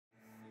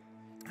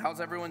How's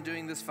everyone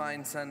doing this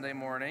fine Sunday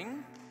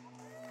morning?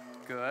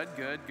 Good.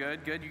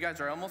 You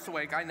guys are almost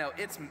awake. I know,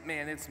 it's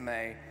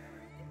May.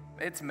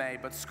 It's May,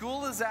 but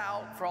school is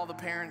out for all the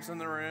parents in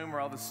the room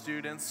or all the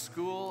students.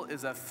 School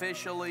is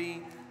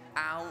officially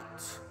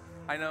out.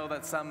 I know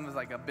that some is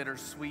like a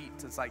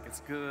bittersweet. It's like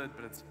it's good,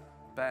 but it's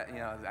bad. You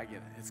know, I get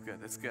it. It's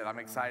good. I'm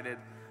excited.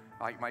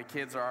 Like my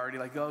kids are already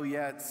like, oh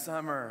yeah, it's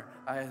summer.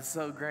 It's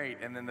so great.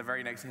 And then the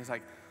very next thing is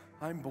like,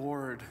 I'm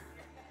bored.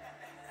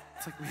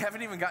 It's like we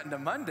haven't even gotten to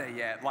Monday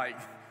yet. Like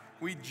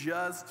we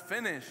just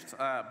finished,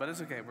 but it's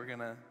okay. We're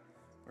gonna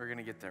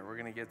get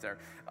there.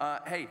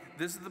 Hey,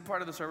 this is the part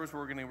of the service where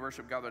we're gonna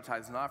worship God with our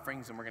tithes and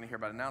offerings, and we're gonna hear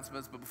about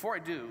announcements. But before I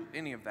do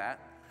any of that,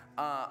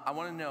 I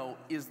want to know: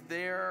 is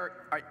there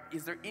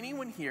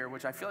anyone here?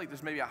 Which I feel like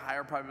there's maybe a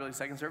higher probability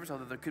second service,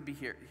 although there could be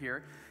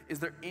here. Is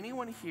there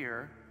anyone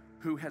here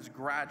who has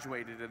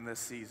graduated in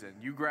this season?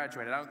 You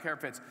graduated. I don't care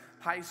if it's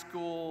high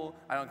school.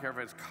 I don't care if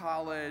it's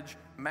college,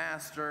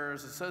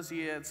 master's,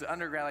 associates,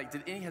 undergrad.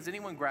 Like, has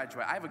anyone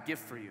graduated? I have a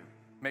gift for you.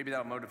 Maybe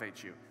that'll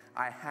motivate you.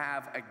 I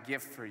have a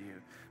gift for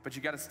you. But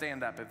you got to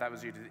stand up if that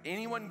was you. Did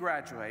anyone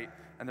graduate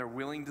and they're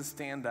willing to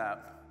stand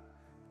up?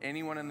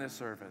 Anyone in this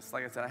service?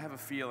 Like I said, I have a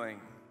feeling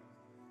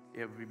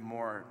it would be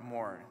more.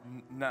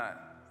 None.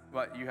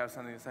 What, you have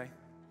something to say?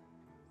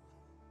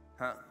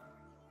 Huh?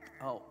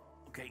 Oh,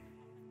 okay.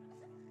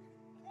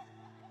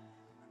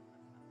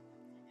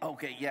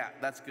 Okay, yeah,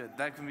 that's good.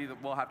 That can be,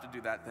 we'll have to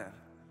do that then.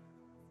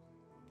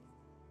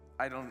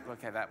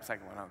 That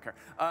second one, I don't care.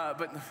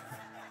 But,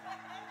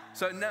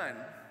 so none.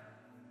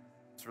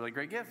 It's a really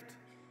great gift.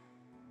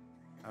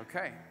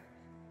 Okay.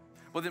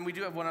 Well, then we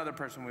do have one other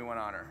person we want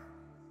to honor,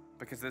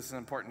 because this is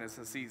important as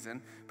a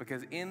season,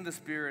 because in the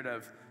spirit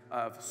of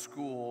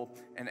school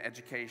and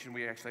education,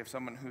 we actually have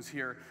someone who's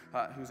here,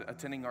 who's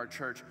attending our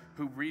church,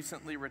 who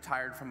recently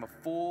retired from a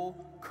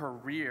full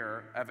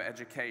career of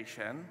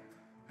education,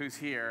 who's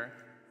here.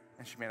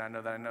 And she may not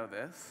know that I know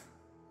this,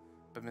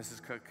 but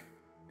Mrs. Cook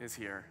is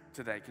here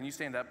today. Can you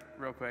stand up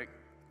real quick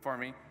for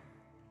me?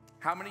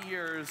 How many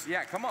years,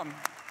 yeah, come on.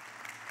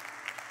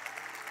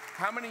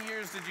 How many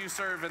years did you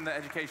serve in the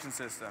education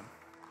system?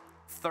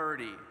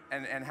 30.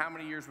 And how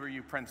many years were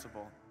you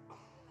principal?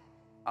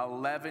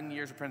 11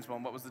 years of principal.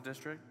 And what was the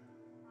district?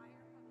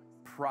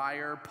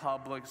 Pryor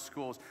Public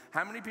Schools.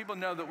 How many people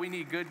know that we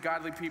need good,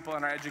 godly people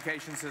in our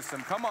education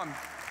system? Come on.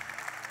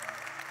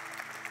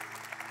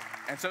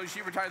 And so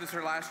she retired this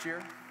her last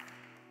year.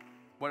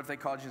 What if they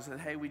called you and said,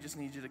 hey, we just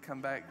need you to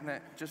come back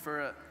just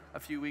for a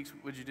few weeks?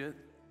 Would you do it?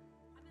 I'm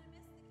going to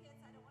miss the kids.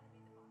 I don't want to be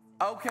the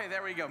boss. Okay,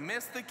 there we go.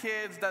 Miss the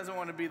kids, doesn't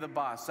want to be the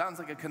boss. Sounds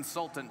like a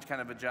consultant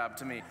kind of a job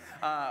to me.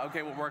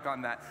 Okay, we'll work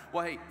on that.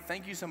 Well, hey,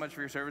 thank you so much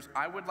for your service.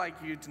 I would like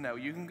you to know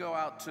you can go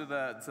out to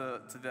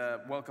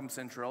the Welcome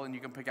Central and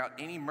you can pick out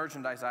any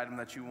merchandise item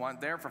that you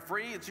want there for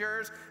free. It's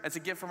yours. It's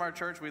a gift from our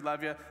church. We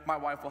love you. My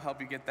wife will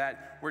help you get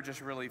that. We're just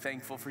really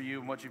thankful for you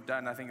and what you've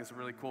done. I think it's a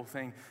really cool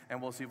thing,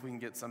 and we'll see if we can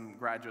get some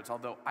graduates.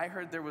 Although I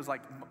heard there was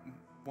like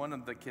one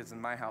of the kids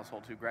in my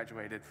household who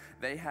graduated,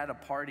 they had a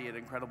party at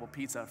Incredible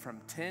Pizza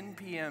from 10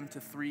 p.m. to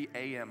 3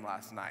 a.m.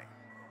 last night.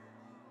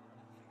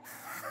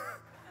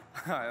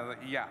 I was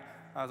like, yeah.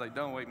 I was like,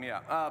 don't wake me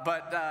up.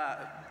 But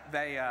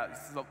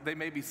they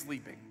may be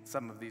sleeping,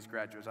 some of these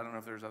graduates. I don't know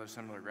if there's other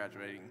similar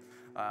graduating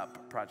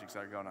projects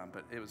that are going on,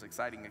 but it was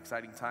exciting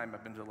time.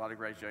 I've been to a lot of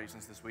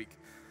graduations this week.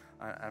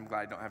 I'm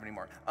glad I don't have any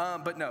more.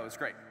 But no, it's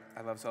great.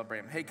 I love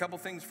celebrating. Hey, couple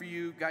things for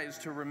you guys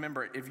to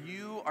remember. If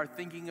you are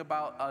thinking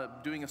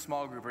about doing a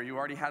small group, or you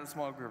already had a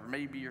small group, or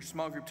maybe your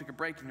small group took a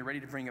break and you're ready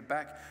to bring it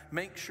back,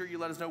 make sure you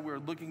let us know. We're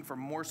looking for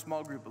more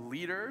small group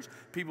leaders,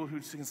 people who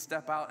can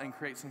step out and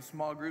create some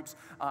small groups.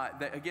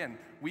 Again,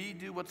 we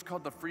do what's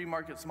called the free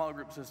market small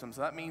group system. So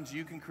that means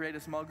you can create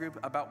a small group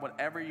about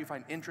whatever you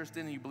find interest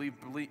in and you believe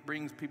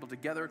brings people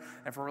together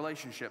and for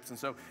relationships. And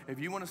so if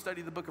you want to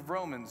study the book of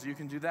Romans, you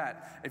can do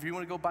that. If you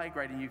want to go bike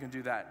riding, you can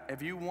do that.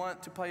 If you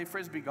want to play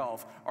frisbee golf,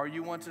 or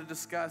you want to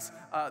discuss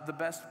the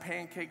best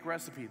pancake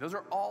recipe, those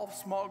are all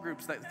small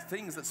groups,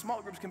 things that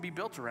small groups can be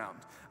built around.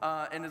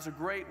 And it's a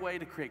great way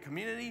to create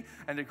community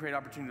and to create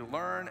opportunity to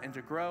learn and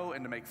to grow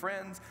and to make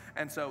friends.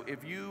 And so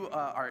if you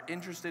are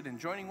interested in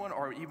joining one,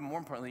 or even more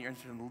importantly, you're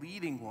interested in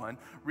leading one,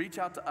 reach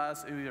out to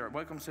us either at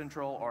Welcome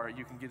Central, or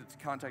you can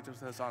contact us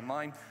with us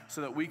online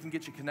so that we can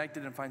get you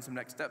connected and find some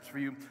next steps for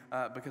you,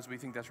 because we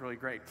think that's really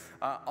great.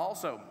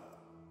 Also,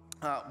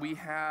 we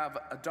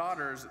have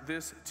daughters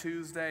this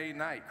Tuesday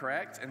night,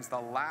 correct? And it's the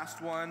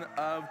last one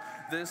of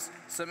this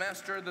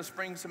semester, the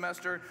spring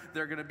semester.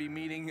 They're going to be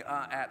meeting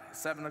at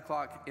 7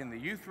 o'clock in the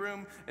youth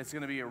room. It's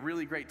going to be a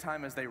really great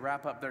time as they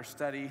wrap up their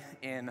study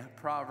in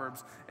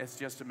Proverbs. It's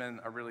just been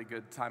a really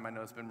good time. I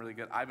know it's been really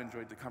good. I've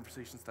enjoyed the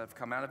conversations that have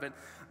come out of it,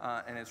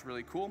 and it's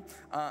really cool.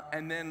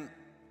 And then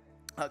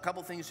A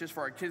couple things just for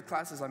our kids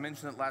classes. I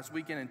mentioned it last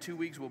weekend. In 2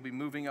 weeks, we'll be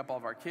moving up all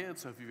of our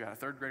kids. So if you've got a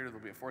third grader, there'll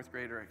be a fourth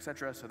grader,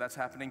 etc. So that's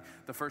happening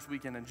the first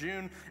weekend in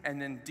June.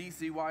 And then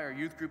DCY, our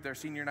youth group, their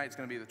senior night is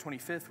going to be the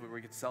 25th, where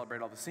we get to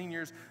celebrate all the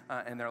seniors.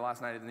 And their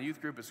last night in the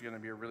youth group is going to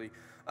be a really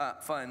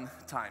fun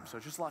time. So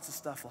just lots of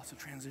stuff, lots of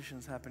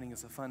transitions happening.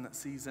 It's a fun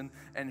season.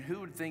 And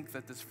who would think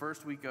that this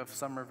first week of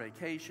summer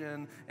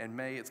vacation in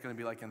May, it's going to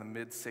be like in the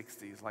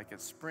mid-60s, like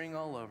it's spring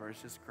all over.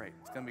 It's just great.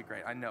 It's going to be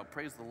great. I know.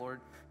 Praise the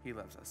Lord. He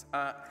loves us.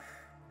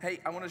 Hey,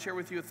 I want to share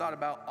with you a thought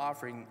about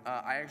offering.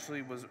 I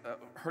actually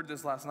heard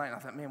this last night, and I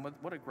thought, man,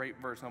 what a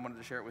great verse, and I wanted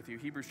to share it with you.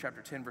 Hebrews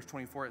chapter 10, verse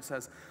 24, it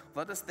says,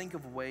 "Let us think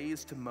of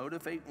ways to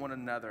motivate one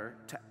another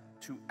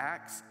to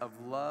acts of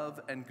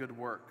love and good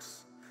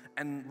works.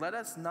 And let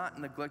us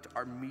not neglect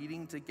our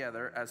meeting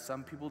together as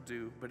some people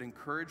do, but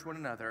encourage one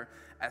another,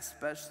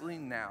 especially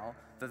now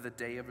that the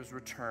day of his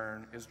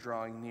return is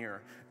drawing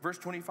near." Verse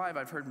 25,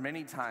 I've heard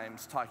many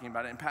times talking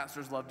about it, and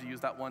pastors love to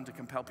use that one to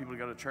compel people to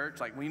go to church.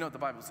 Like, well, you know what the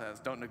Bible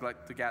says, don't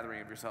neglect the gathering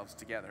of yourselves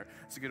together.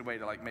 It's a good way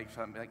to make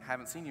something like,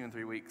 haven't seen you in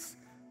 3 weeks,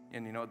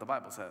 and you know what the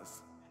Bible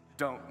says,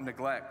 don't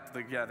neglect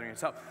the gathering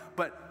yourself.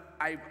 But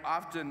I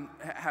often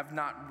have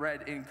not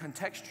read in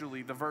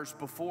contextually the verse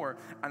before,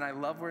 and I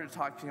love where it's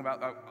talking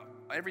about,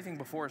 everything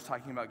before is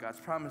talking about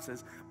God's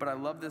promises, but I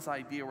love this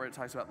idea where it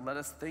talks about, let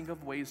us think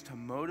of ways to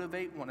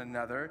motivate one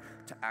another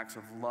to acts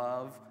of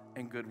love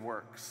and good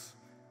works.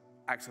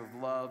 Acts of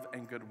love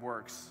and good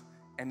works.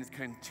 And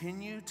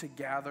continue to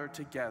gather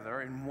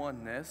together in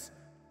oneness.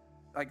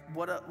 Like,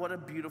 what a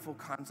beautiful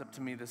concept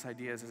to me this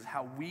idea is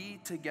how we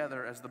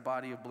together as the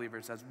body of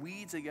believers, as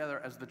we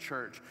together as the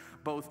church,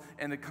 both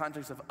in the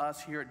context of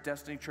us here at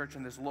Destiny Church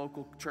in this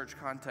local church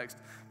context,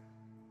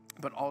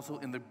 but also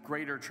in the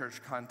greater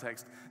church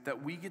context,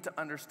 that we get to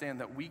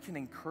understand that we can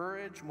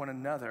encourage one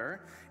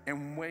another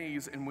in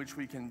ways in which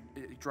we can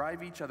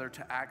drive each other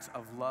to acts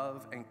of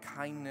love and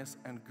kindness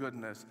and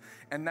goodness.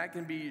 And that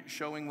can be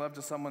showing love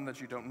to someone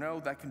that you don't know.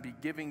 That can be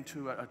giving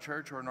to a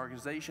church or an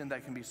organization.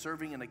 That can be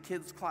serving in a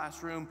kid's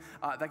classroom.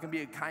 That can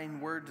be a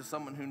kind word to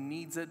someone who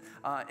needs it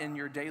in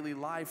your daily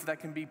life. That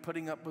can be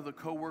putting up with a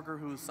coworker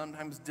who is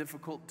sometimes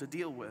difficult to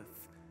deal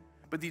with.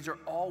 But these are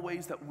all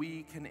ways that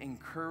we can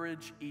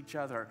encourage each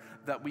other,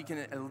 that we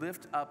can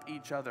lift up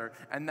each other.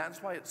 And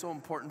that's why it's so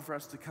important for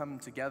us to come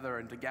together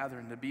and to gather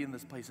and to be in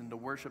this place and to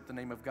worship the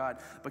name of God.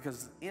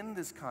 Because in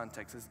this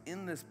context, it's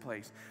in this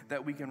place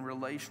that we can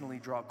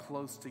relationally draw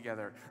close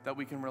together, that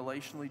we can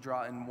relationally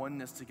draw in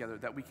oneness together,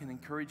 that we can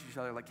encourage each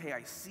other like, hey,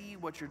 I see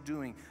what you're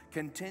doing.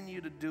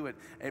 Continue to do it.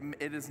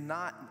 It is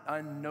not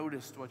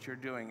unnoticed what you're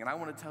doing. And I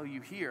want to tell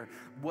you here,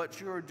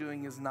 what you're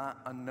doing is not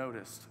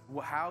unnoticed.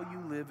 How you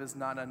live is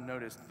not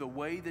unnoticed. The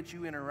way that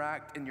you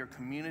interact in your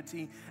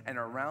community and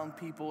around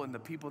people and the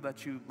people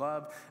that you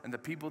love and the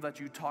people that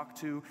you talk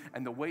to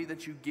and the way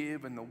that you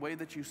give and the way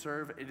that you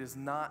serve, it is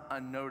not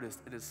unnoticed.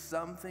 It is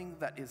something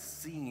that is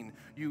seen.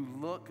 You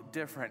look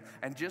different.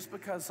 And just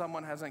because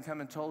someone hasn't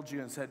come and told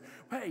you and said,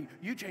 hey,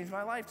 you changed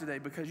my life today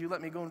because you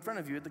let me go in front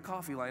of you at the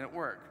coffee line at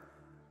work,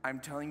 I'm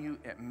telling you,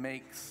 it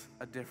makes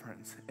a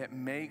difference. It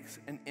makes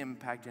an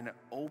impact, and it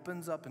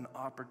opens up an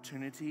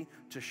opportunity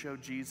to show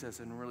Jesus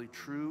in really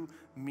true,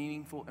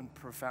 meaningful, and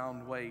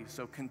profound ways.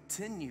 So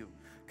continue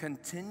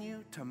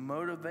to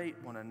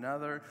motivate one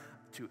another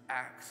to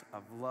acts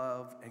of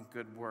love and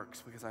good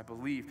works, because I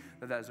believe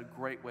that is a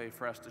great way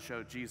for us to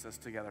show Jesus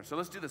together. So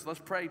let's do this. Let's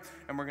pray,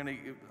 and we're going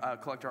to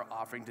collect our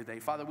offering today.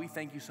 Father, we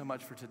thank you so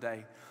much for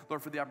today.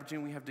 Lord, for the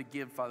opportunity we have to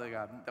give, Father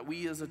God, that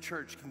we as a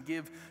church can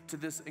give to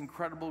this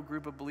incredible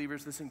group of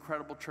believers, this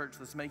incredible church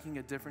that's making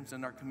a difference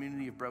in our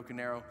community of Broken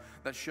Arrow,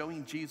 that's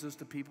showing Jesus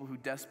to people who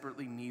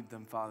desperately need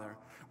them, Father.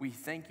 We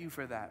thank you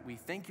for that. We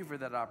thank you for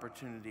that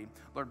opportunity.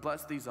 Lord,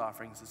 bless these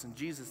offerings. It's in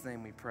Jesus'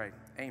 name we pray.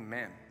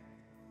 Amen.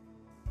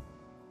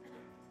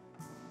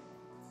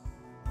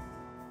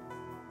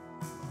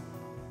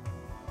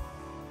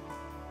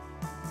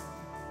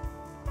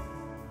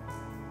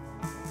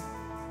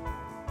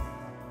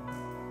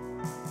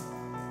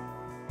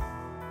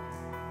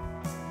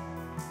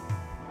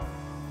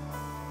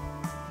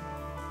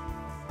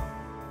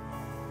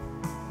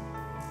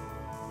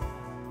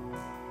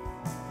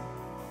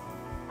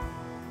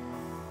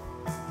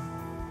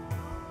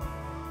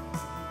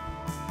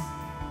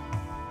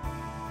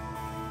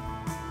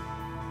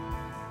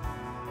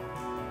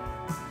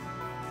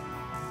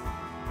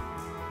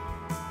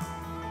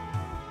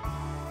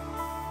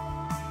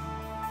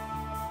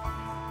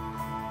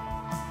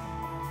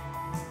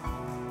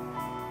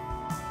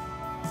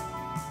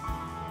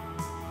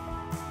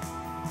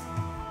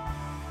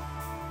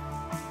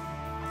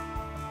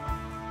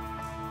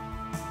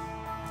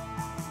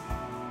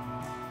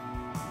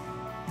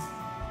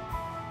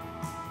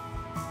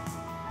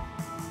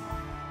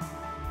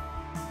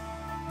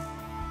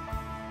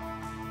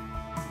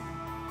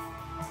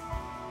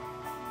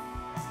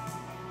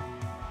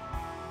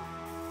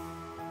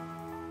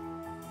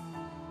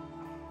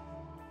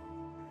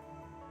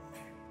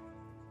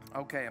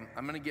 Okay,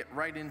 I'm going to get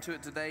right into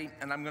it today,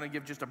 and I'm going to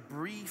give just a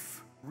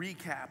brief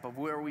recap of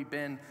where we've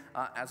been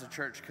as a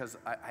church, because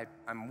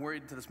I'm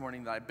worried to this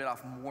morning that I bit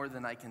off more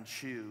than I can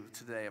chew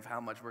today of how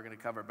much we're going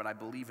to cover, but I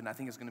believe and I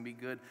think it's going to be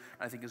good.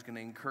 I think it's going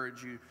to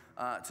encourage you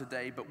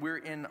today. But we're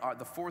in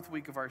the fourth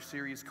week of our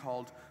series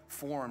called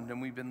Formed,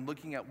 and we've been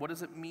looking at what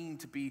does it mean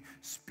to be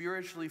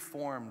spiritually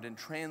formed and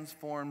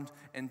transformed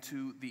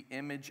into the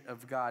image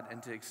of God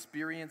and to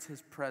experience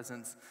His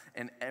presence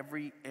in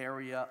every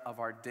area of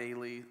our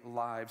daily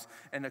lives.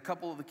 And a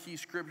couple of the key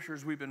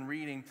scriptures we've been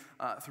reading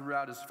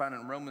throughout is found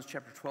in Romans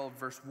chapter 12,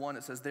 verse 1.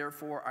 It says,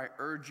 "Therefore I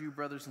urge you,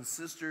 brothers and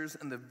sisters,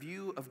 in the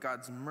view of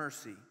God's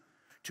mercy,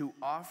 to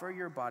offer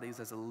your bodies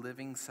as a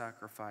living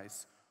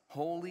sacrifice,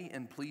 holy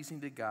and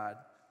pleasing to God.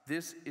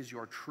 This is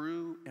your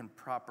true and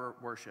proper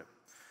worship."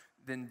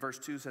 Then verse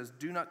 2 says,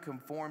 "Do not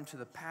conform to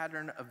the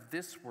pattern of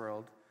this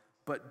world,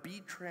 but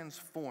be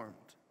transformed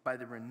by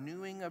the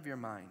renewing of your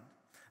mind.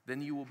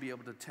 Then you will be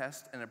able to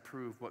test and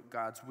approve what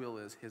God's will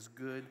is, His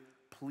good,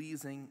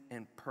 pleasing,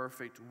 and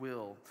perfect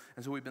will."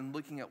 And so we've been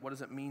looking at what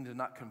does it mean to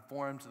not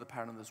conform to the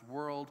pattern of this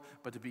world,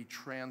 but to be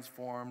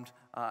transformed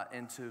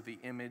into the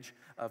image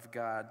of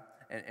God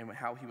and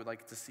how He would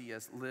like to see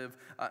us live.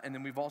 And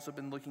then we've also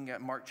been looking at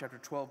Mark chapter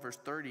 12, verse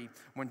 30,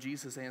 when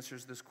Jesus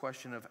answers this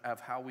question of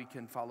how we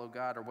can follow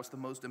God, or what's the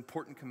most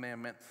important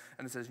commandment.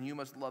 And it says, "You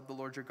must love the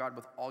Lord your God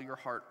with all your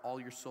heart,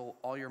 all your soul,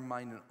 all your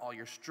mind, and all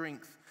your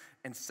strength."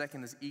 And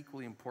second is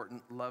equally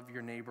important, love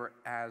your neighbor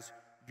as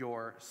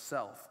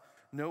yourself.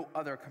 No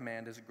other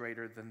command is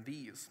greater than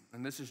these.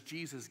 And this is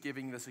Jesus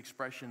giving this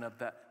expression of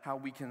that how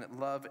we can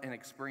love and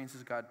experience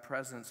God's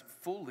presence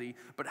fully,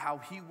 but how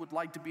He would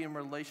like to be in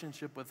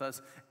relationship with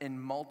us in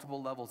multiple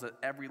levels, at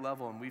every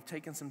level. And we've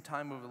taken some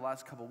time over the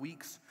last couple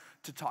weeks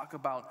to talk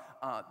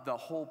about the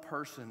whole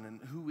person and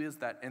who is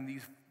that, and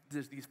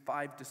there's these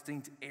 5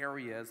 distinct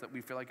areas that we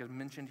feel like is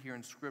mentioned here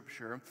in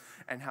Scripture,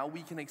 and how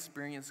we can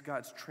experience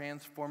God's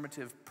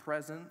transformative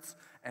presence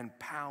and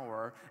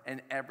power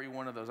in every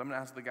one of those. I'm going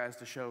to ask the guys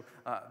to show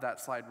that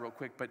slide real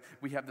quick, but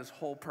we have this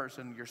whole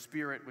person: your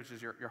spirit, which is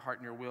your heart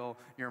and your will,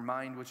 your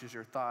mind, which is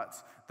your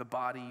thoughts, the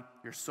body,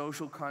 your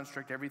social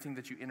construct, everything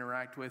that you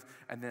interact with,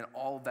 and then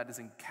all of that is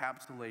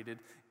encapsulated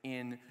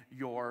in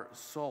your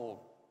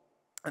soul.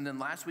 And then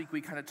last week,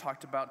 we kind of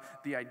talked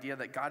about the idea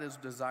that God is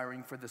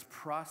desiring for this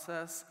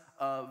process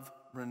of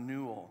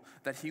renewal,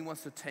 that He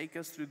wants to take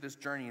us through this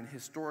journey. And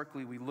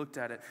historically, we looked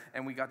at it,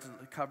 and we got to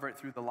cover it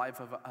through the life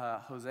of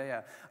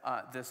Hosea,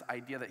 this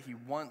idea that He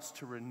wants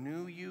to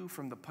renew you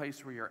from the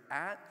place where you're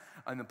at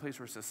and the place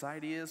where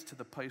society is to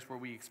the place where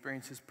we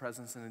experience His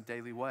presence in a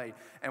daily way.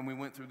 And we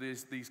went through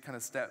these kind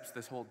of steps,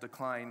 this whole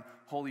decline,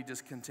 holy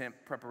discontent,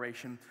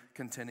 preparation,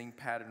 contending,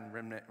 pattern,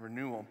 remnant,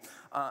 renewal.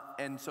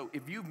 And so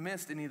if you've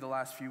missed any of the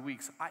last few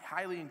weeks, I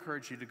highly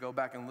encourage you to go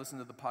back and listen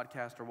to the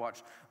podcast or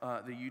watch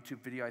the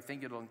YouTube video. I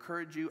think it'll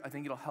encourage you. I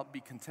think it'll help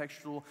be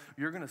contextual.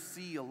 You're going to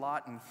see a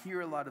lot and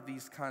hear a lot of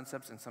these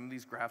concepts and some of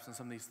these graphs and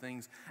some of these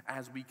things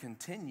as we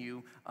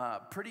continue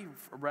pretty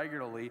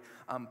regularly,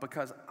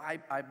 because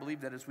I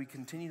believe that as we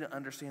continue to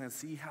understand and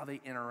see how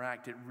they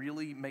interact, it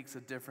really makes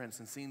a difference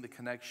in seeing the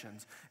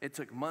connections. It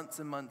took months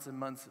and months and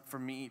months for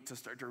me to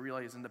start to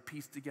realize and to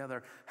piece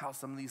together how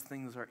some of these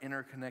things are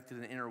interconnected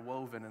and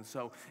interwoven, and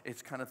so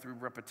it's kind of through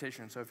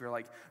repetition. So if you're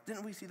like,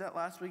 didn't we see that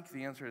last week?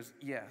 The answer is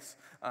yes.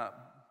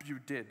 You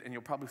did, and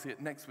you'll probably see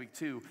it next week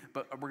too,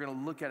 but we're going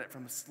to look at it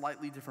from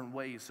slightly different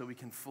ways so we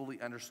can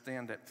fully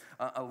understand it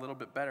a little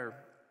bit better.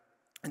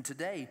 And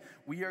today,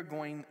 we are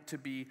going to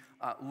be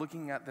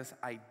looking at this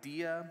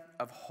idea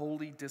of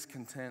holy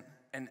discontent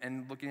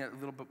and looking at it a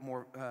little bit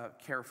more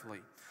carefully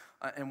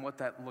and what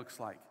that looks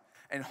like.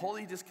 And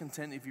holy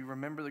discontent, if you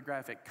remember the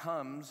graphic,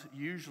 comes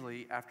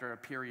usually after a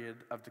period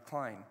of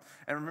decline.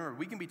 And remember,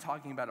 we can be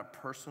talking about a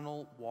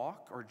personal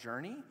walk or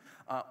journey,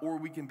 or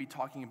we can be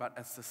talking about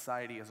a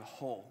society as a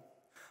whole.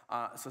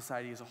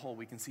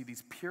 We can see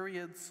these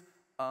periods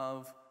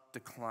of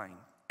decline.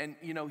 And,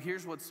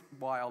 here's what's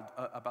wild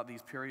about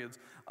these periods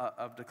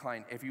of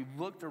decline. If you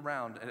looked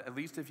around, at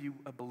least if you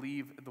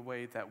believe the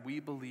way that we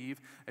believe,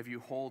 if you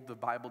hold the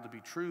Bible to be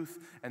truth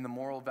and the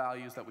moral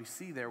values that we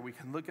see there, we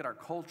can look at our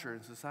culture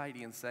and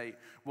society and say,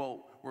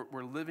 well,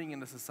 we're living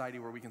in a society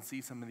where we can see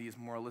some of these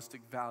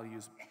moralistic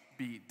values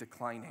be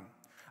declining.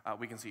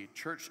 We can see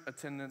church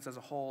attendance as a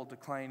whole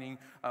declining.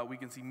 We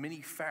can see many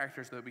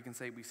factors that we can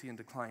say we see in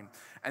decline.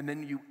 And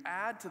then you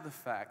add to the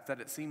fact that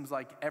it seems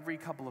like every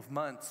couple of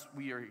months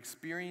we are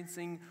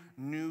experiencing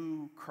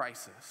new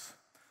crisis.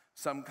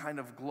 Some kind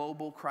of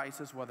global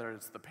crisis, whether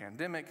it's the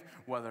pandemic,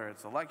 whether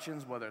it's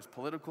elections, whether it's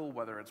political,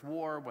 whether it's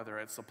war, whether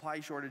it's supply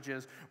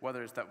shortages,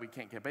 whether it's that we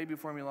can't get baby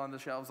formula on the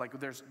shelves. Like,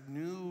 there's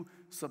new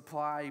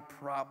supply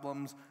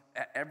problems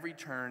at every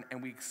turn,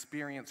 and we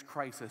experience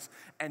crisis.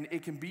 And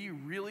it can be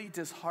really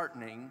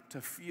disheartening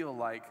to feel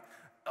like,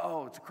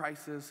 oh, it's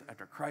crisis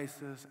after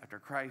crisis after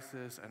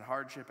crisis, and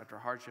hardship after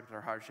hardship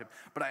after hardship.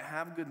 But I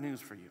have good news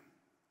for you.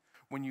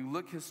 When you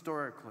look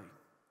historically,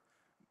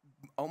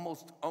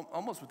 almost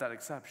without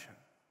exception,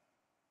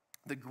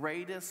 the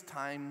greatest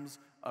times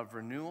of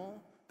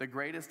renewal, The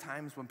greatest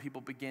times when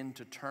people begin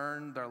to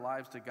turn their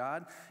lives to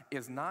God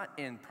is not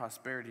in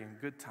prosperity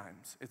and good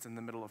times. It's in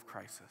the middle of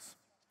crisis.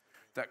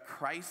 That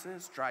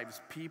crisis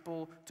drives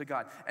people to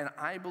God. And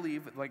I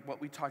believe, like what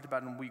we talked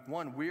about in week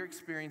 1, we're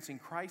experiencing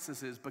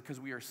crises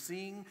because we are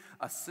seeing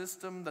a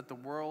system that the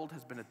world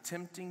has been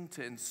attempting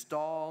to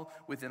install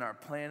within our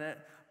planet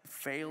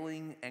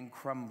failing and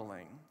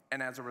crumbling.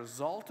 And as a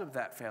result of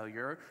that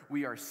failure,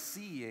 we are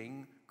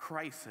seeing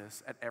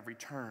crisis at every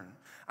turn.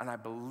 And I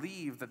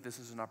believe that this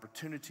is an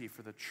opportunity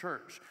for the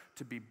church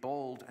to be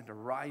bold and to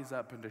rise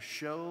up and to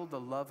show the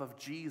love of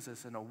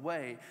Jesus in a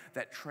way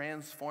that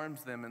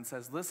transforms them and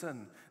says,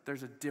 listen,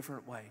 there's a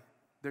different way.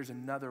 There's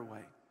another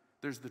way.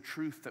 There's the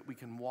truth that we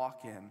can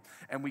walk in,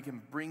 and we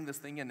can bring this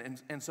thing in.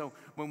 And so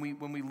when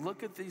we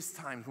look at these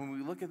times, when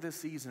we look at this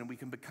season, we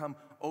can become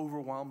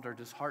overwhelmed or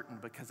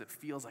disheartened because it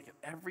feels like at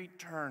every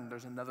turn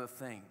there's another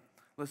thing.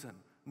 Listen,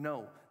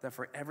 know that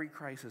for every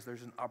crisis,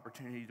 there's an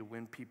opportunity to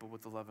win people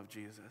with the love of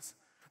Jesus.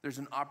 There's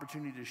an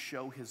opportunity to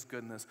show his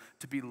goodness,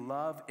 to be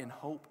love and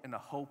hope in a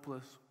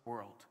hopeless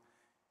world.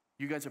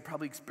 You guys have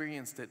probably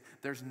experienced it.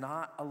 There's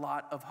not a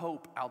lot of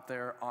hope out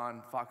there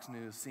on Fox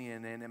News,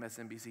 CNN,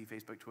 MSNBC,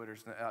 Facebook, Twitter.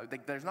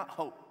 There's not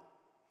hope.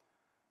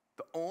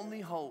 The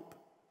only hope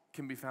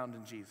can be found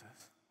in Jesus.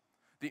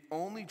 The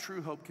only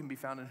true hope can be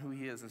found in who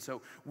he is. And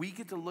so we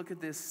get to look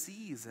at this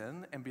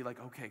season and be like,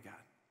 okay, God,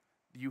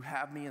 you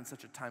have me in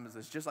such a time as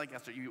this. Just like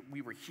Esther,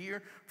 we were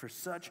here for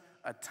such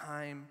a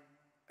time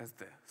as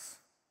this.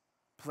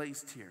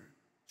 Placed here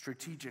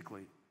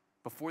strategically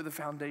before the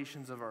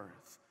foundations of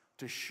earth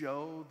to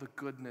show the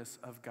goodness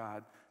of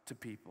God to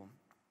people.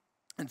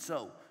 And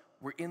so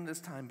we're in this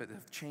time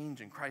of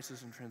change and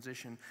crisis and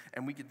transition,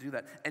 and we could do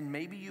that. And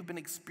maybe you've been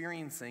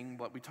experiencing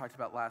what we talked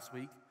about last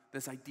week,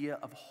 this idea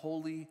of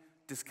holy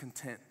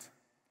discontent.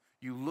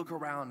 You look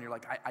around and you're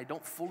like, I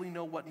don't fully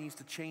know what needs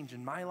to change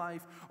in my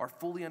life or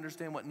fully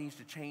understand what needs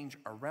to change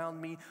around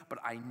me, but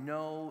I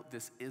know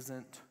this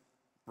isn't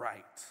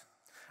right.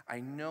 I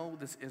know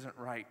this isn't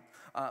right.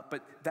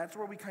 But that's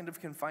where we kind of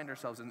can find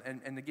ourselves.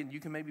 And again, you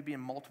can maybe be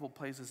in multiple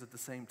places at the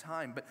same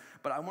time.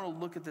 But I want to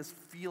look at this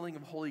feeling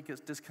of holy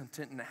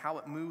discontent and how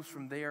it moves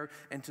from there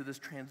into this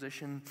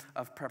transition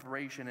of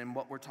preparation and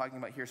what we're talking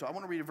about here. So I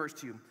want to read a verse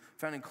to you,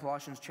 found in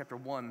Colossians chapter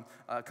 1,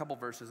 a couple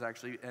verses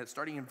actually.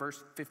 Starting in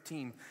verse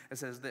 15, it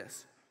says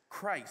this: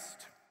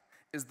 Christ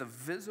is the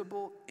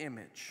visible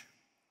image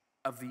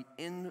of the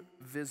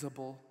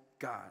invisible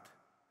God.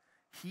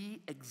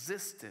 He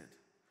existed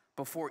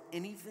before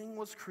anything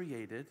was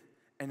created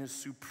and is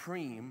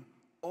supreme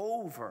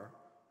over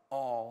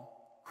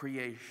all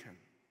creation.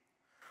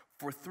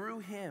 For through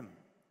him,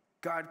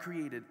 God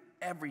created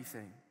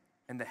everything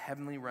in the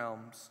heavenly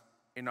realms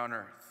and on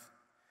earth.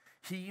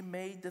 He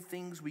made the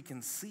things we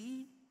can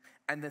see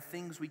and the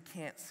things we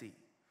can't see,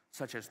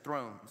 such as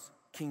thrones,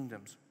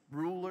 kingdoms,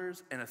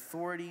 rulers, and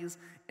authorities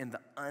in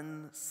the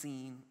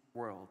unseen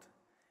world.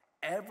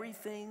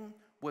 Everything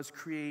was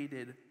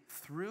created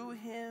through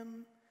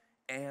him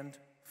and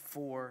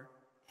for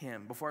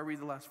him. Before I read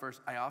the last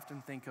verse, I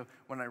often think of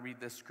when I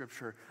read this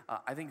scripture,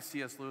 I think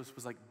C.S. Lewis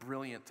was like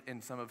brilliant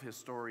in some of his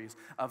stories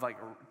of like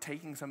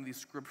taking some of these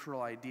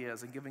scriptural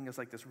ideas and giving us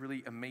like this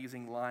really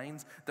amazing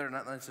lines that are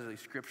not necessarily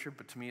scripture,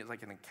 but to me it's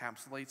like it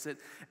encapsulates it.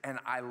 And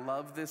I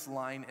love this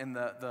line in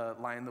the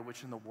Lion, the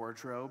Witch, and the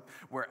Wardrobe,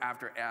 where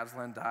after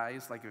Aslan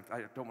dies, like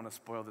I don't want to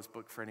spoil this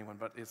book for anyone,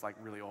 but it's like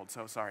really old,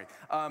 so sorry.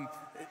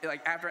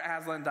 Like after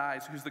Aslan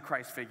dies, who's the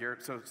Christ figure,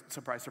 so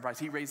surprise, surprise,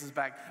 he raises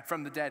back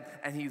from the dead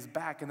and he's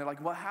back, and they're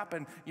like, what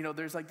happened? You know,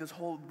 there's like this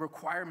whole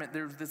requirement,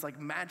 there's this like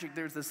magic,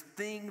 there's this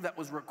thing that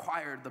was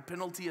required. The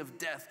penalty of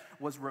death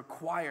was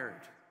required.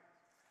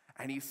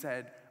 And he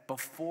said,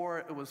 before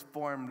it was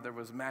formed, there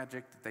was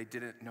magic that they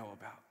didn't know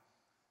about.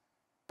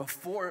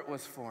 Before it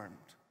was formed,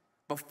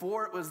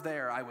 before it was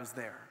there, I was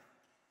there.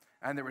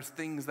 And there was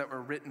things that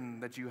were written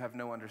that you have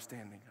no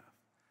understanding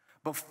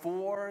of.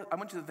 Before, I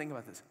want you to think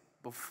about this.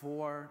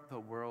 Before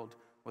the world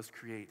was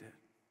created,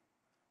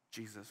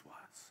 Jesus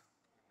was.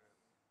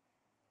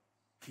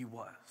 He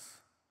was.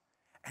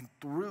 And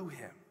through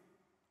him,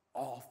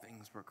 all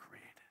things were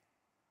created.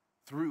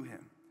 Through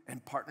him,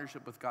 in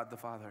partnership with God the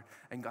Father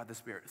and God the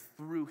Spirit.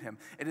 Through him.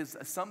 It is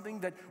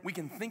something that we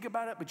can think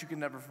about it, but you can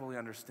never fully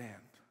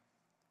understand.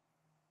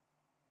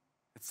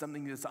 It's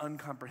something that's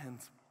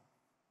incomprehensible.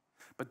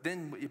 But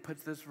then it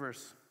puts this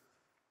verse,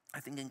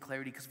 I think, in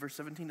clarity, because verse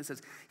 17, it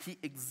says, he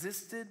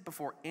existed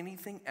before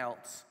anything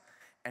else,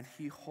 and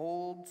he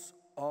holds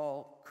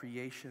all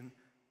creation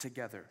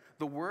together.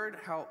 The word,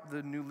 how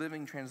the New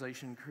Living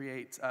Translation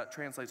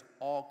translates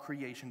all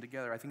creation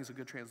together, I think is a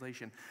good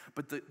translation.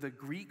 But the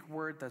Greek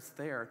word that's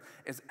there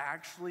is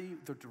actually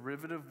the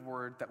derivative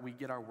word that we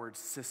get our word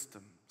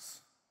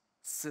systems.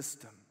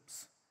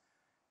 Systems.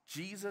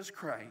 Jesus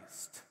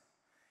Christ,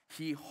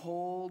 he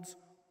holds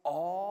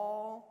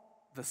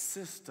all the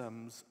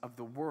systems of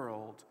the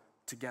world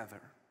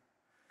together.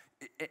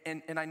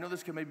 And I know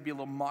this can maybe be a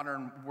little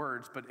modern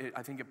words, but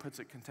I think it puts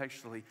it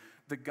contextually.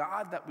 The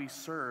God that we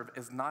serve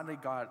is not a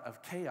God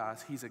of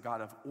chaos, he's a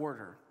God of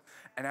order.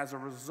 And as a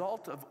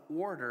result of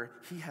order,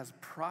 he has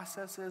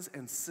processes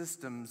and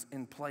systems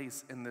in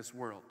place in this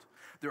world.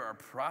 There are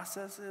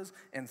processes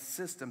and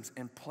systems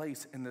in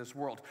place in this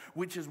world,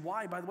 which is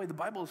why, by the way, the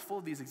Bible is full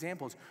of these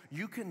examples.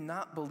 You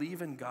cannot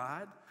believe in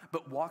God,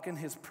 but walk in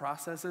his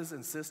processes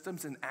and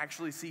systems and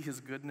actually see his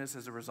goodness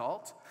as a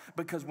result,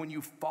 because when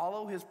you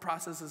follow his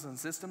processes and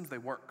systems, they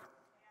work.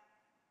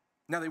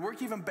 Now, they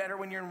work even better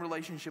when you're in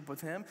relationship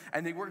with him,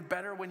 and they work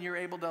better when you're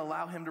able to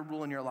allow him to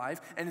rule in your life,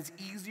 and it's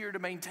easier to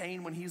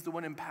maintain when he's the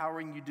one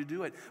empowering you to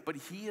do it. But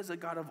he is a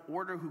God of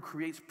order who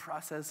creates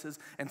processes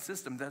and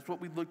systems. That's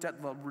what we looked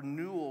at, the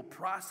renewal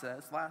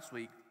process last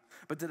week.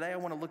 But today I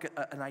want to look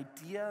at an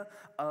idea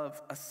of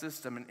a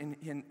system,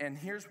 and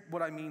here's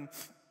what I mean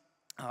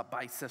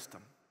by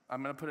system.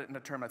 I'm going to put it in a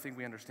term I think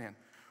we understand.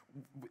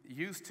 They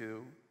used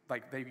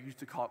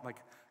to call it like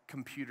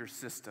computer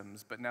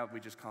systems, but now we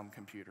just call them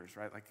computers,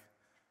 right? Like,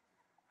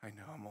 I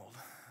know I'm old.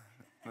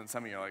 And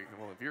some of you are like,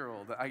 well, if you're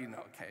old, I know,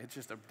 okay, it's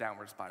just a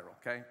downward spiral,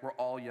 okay? We're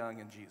all young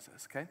in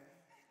Jesus, okay?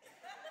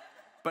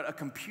 But a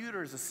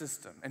computer is a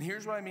system. And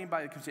here's what I mean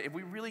by a computer. If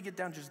we really get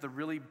down to just the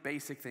really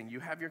basic thing,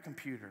 you have your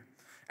computer,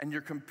 and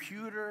your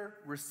computer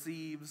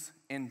receives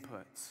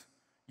inputs.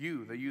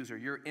 You, the user,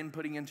 you're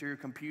inputting into your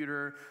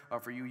computer,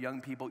 for you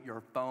young people,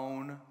 your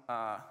phone,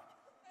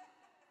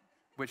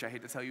 which I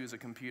hate to tell you is a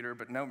computer,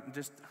 but no,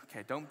 just,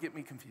 okay, don't get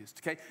me confused,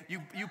 okay?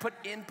 You put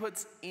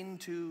inputs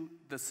into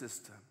the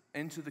system,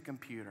 into the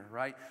computer,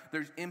 right?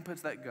 There's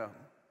inputs that go,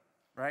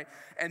 right?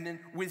 And then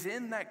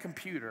within that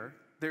computer,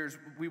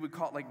 we would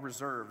call it like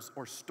reserves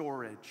or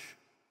storage,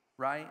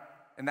 right?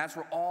 And that's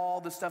where all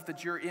the stuff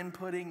that you're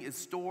inputting is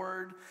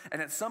stored.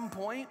 And at some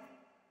point,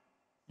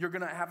 you're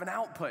going to have an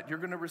output. You're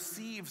going to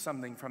receive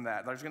something from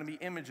that. There's going to be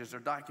images or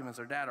documents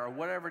or data or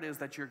whatever it is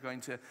that you're going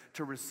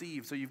to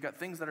receive. So you've got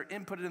things that are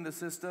inputted in the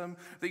system,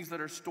 things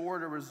that are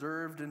stored or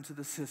reserved into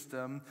the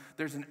system.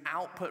 There's an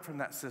output from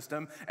that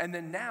system. And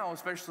then now,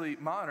 especially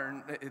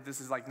modern, this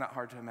is like not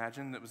hard to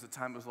imagine. It was a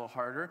time it was a little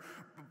harder.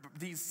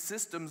 These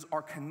systems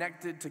are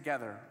connected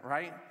together,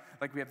 right?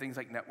 Like we have things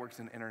like networks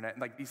and internet,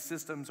 and like these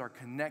systems are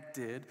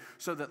connected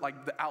so that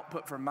like the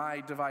output from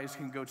my device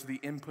can go to the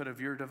input of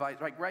your device,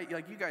 like, right?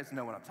 Like you guys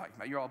know what I'm talking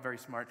about. You're all very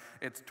smart.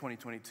 It's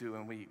 2022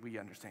 and we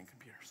understand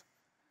computers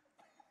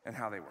and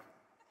how they work.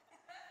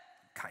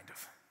 Kind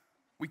of.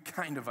 We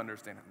kind of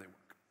understand how they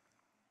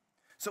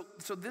work.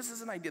 So this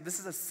is an idea,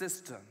 this is a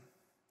system.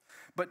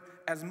 But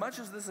as much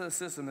as this is a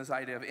system, this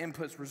idea of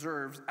inputs,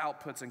 reserves,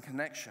 outputs, and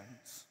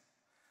connections,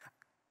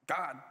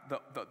 God,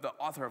 the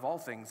author of all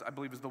things, I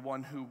believe, is the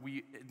one who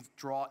we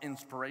draw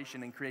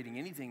inspiration in creating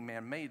anything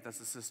man-made that's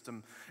a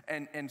system.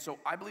 And so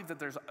I believe that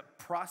there's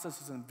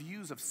processes and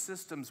views of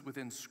systems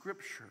within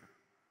Scripture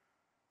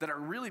that are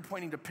really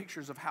pointing to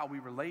pictures of how we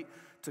relate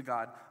to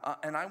God.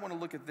 And I want to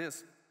look at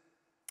this.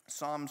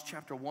 Psalms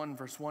chapter 1,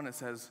 verse 1, it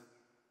says,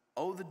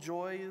 "Oh, the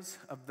joys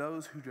of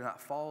those who do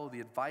not follow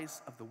the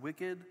advice of the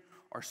wicked,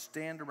 or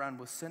stand around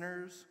with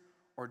sinners,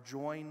 or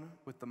join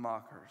with the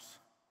mockers.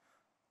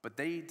 But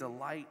they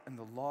delight in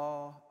the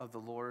law of the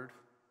Lord,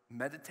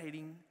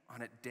 meditating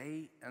on it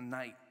day and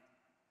night."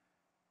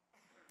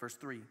 Verse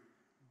 3,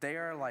 "They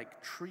are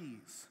like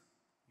trees."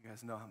 You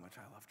guys know how much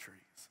I love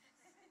trees.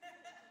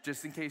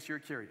 Just in case you're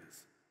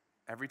curious,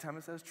 every time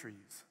it says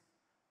trees,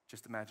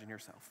 just imagine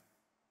yourself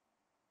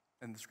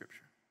in the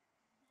Scripture.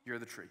 You're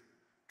the tree.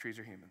 Trees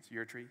are humans.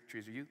 You're a tree.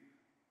 Trees are you.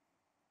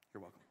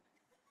 You're welcome.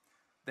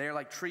 "They are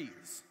like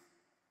trees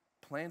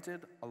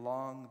planted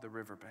along the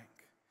riverbank,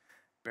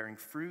 bearing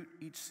fruit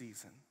each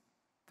season.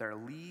 Their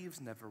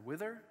leaves never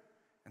wither,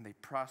 and they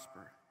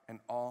prosper in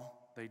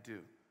all they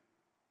do."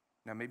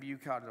 Now, maybe you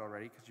caught it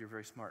already because you're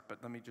very smart,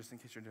 but let me just in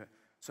case you're doing it.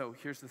 So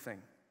here's the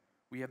thing.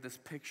 We have this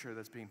picture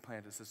that's being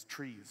planted. It says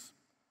trees,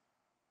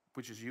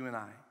 which is you and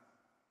I.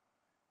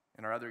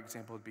 And our other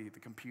example would be the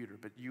computer,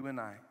 but you and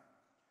I,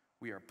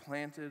 we are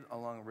planted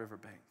along a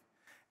riverbank.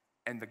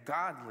 And the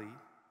godly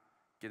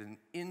get an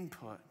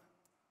input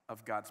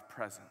of God's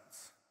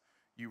presence.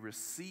 You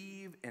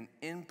receive an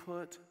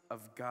input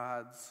of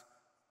God's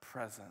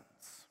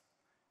presence.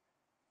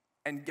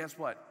 And guess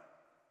what?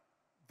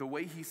 The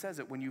way he says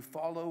it, when you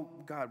follow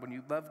God, when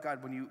you love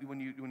God, when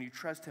you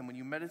trust him, when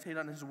you meditate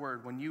on his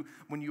word, when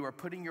you are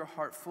putting your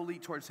heart fully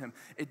towards him,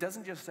 it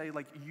doesn't just say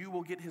like you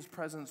will get his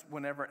presence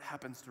whenever it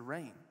happens to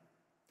rain,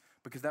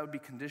 because that would be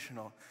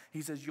conditional.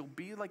 He says you'll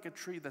be like a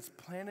tree that's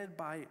planted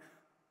by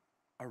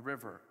a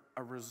river,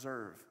 a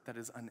reserve that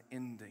is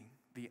unending.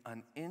 The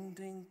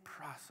unending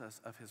process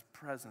of his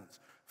presence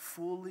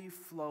fully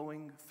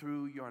flowing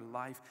through your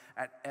life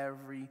at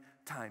every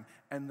time.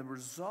 And the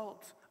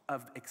result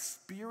of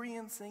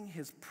experiencing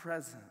his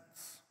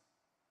presence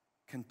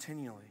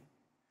continually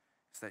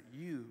is that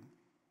you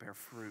bear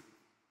fruit.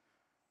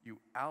 You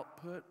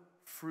output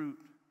fruit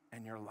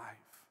in your life.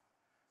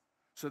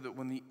 So that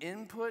when the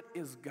input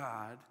is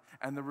God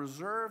and the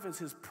reserve is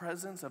his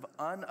presence of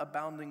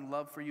unabounding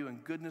love for you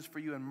and goodness for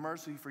you and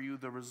mercy for you,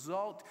 the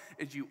result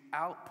is you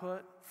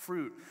output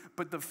fruit.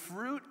 But the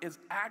fruit is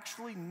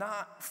actually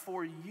not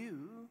for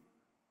you.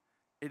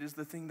 It is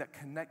the thing that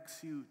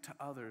connects you to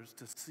others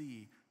to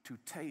see, to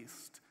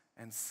taste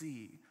and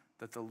see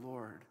that the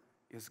Lord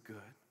is good.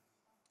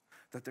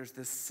 That there's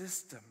this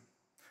system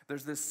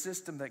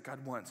that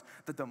God wants,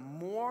 that the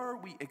more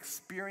we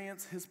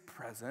experience his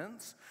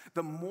presence,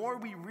 the more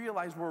we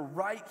realize we're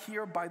right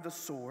here by the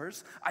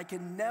source. I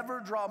can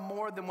never draw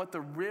more than what the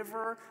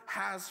river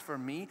has for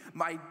me.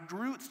 My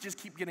roots just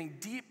keep getting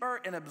deeper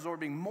and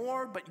absorbing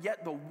more, but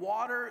yet the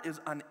water is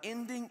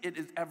unending. It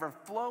is ever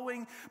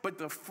flowing, but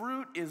the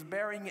fruit is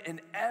bearing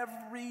in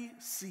every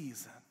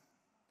season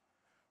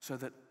so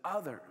that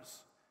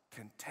others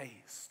can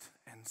taste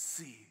and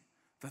see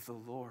that the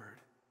Lord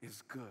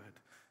is good.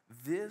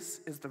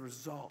 This is the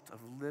result of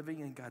living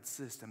in God's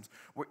systems,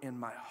 where in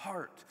my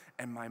heart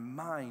and my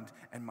mind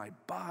and my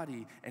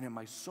body and in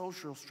my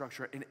social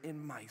structure and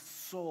in my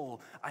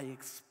soul, I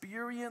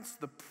experience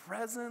the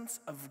presence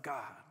of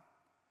God.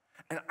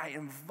 And I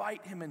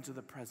invite him into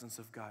the presence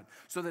of God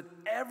so that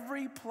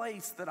every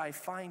place that I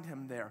find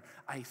him there,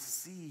 I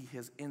see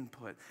his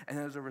input. And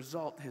as a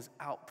result, his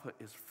output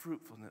is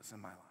fruitfulness in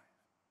my life.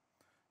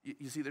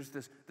 You see, there's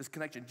this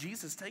connection.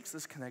 Jesus takes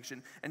this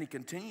connection and he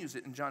continues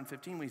it in John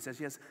 15 when he says,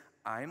 yes,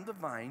 I am the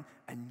vine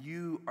and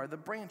you are the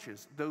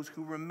branches. Those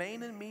who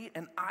remain in me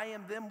and I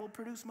in them will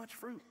produce much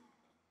fruit.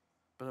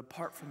 But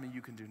apart from me,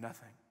 you can do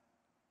nothing.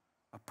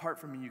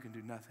 Apart from me, you can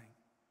do nothing.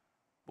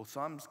 Well,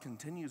 Psalms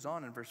continues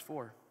on in verse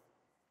 4.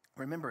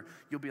 Remember,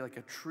 you'll be like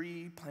a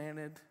tree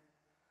planted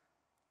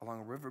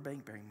along a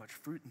riverbank bearing much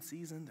fruit in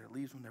season. Their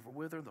leaves will never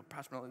wither. They'll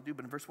prosper in all they do.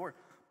 But in verse 4,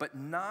 but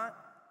not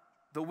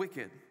the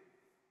wicked.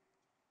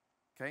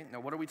 Okay,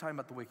 now what are we talking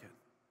about the wicked?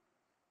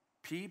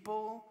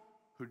 People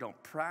who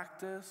don't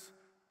practice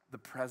the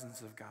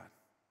presence of God.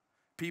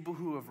 People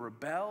who have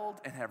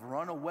rebelled and have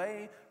run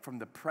away from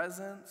the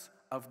presence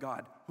of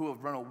God, who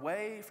have run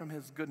away from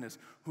his goodness,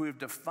 who have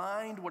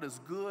defined what is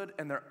good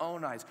in their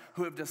own eyes,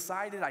 who have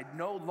decided I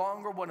no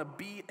longer want to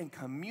be in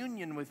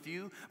communion with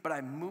you, but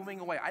I'm moving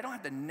away. I don't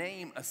have to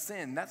name a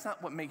sin. That's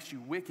not what makes you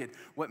wicked.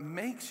 What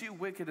makes you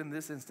wicked in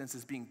this instance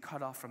is being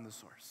cut off from the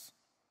source.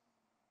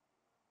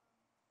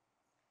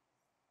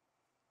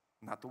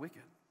 Not the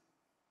wicked.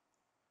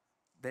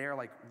 They are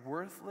like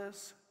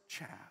worthless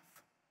chaff,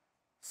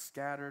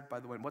 scattered by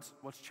the wind.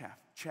 What's chaff?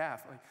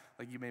 Chaff,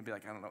 like you may be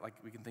like, I don't know, like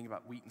we can think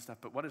about wheat and stuff,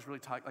 but what is really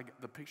like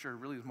the picture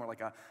really is more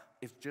like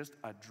it's just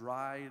a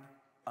dried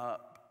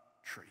up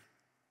tree.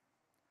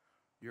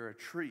 You're a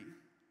tree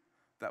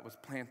that was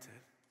planted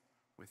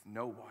with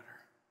no water,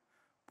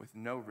 with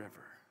no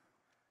river.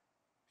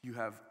 You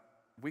have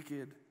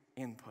wicked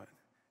input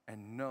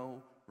and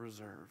no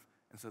reserve.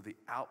 And so the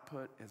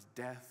output is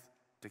death,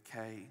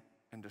 decay,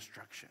 and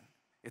destruction.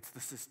 It's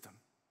the system.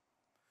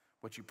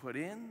 What you put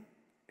in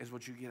is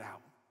what you get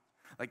out.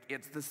 Like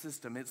it's the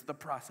system, it's the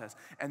process.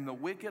 And the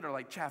wicked are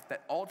like chaff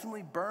that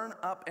ultimately burn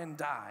up and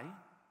die,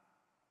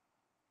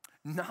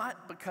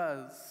 not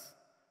because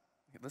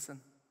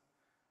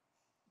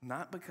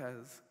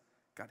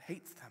God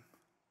hates them,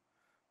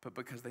 but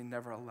because they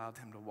never allowed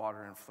him to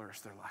water and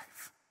flourish their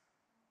life,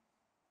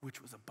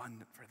 which was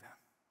abundant for them,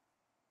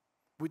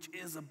 which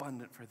is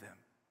abundant for them.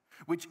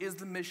 Which is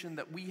the mission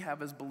that we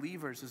have as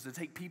believers, is to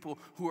take people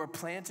who are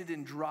planted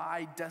in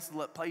dry,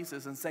 desolate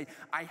places and say,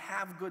 I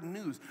have good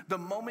news. The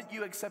moment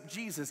you accept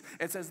Jesus,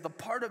 it says the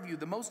part of you,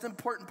 the most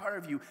important part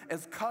of you,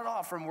 is cut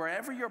off from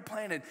wherever you're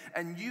planted,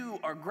 and you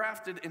are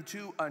grafted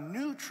into a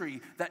new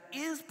tree that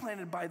is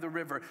planted by the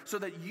river so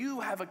that you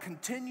have a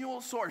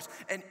continual source.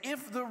 And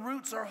if the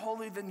roots are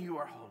holy, then you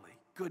are holy.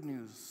 Good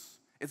news.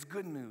 It's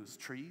good news,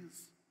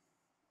 trees.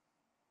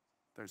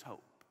 There's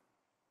hope.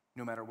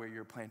 No matter where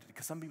you're planted.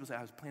 Because some people say,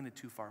 I was planted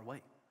too far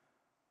away.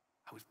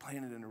 I was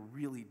planted in a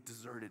really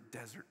deserted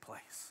desert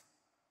place.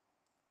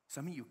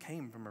 Some of you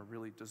came from a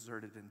really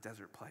deserted and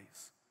desert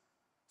place.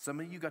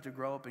 Some of you got to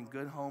grow up in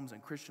good homes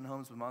and Christian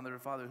homes with mother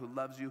and father who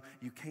loves you.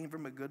 You came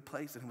from a good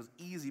place and it was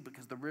easy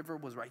because the river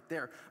was right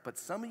there. But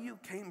some of you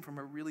came from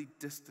a really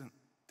distant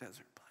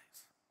desert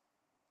place.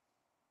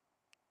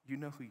 You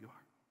know who you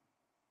are.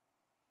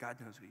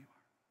 God knows who you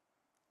are.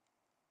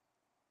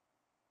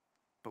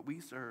 But we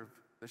serve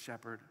the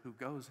shepherd who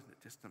goes into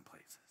distant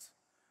places,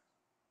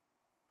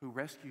 who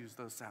rescues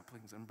those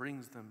saplings and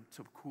brings them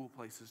to cool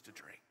places to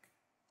drink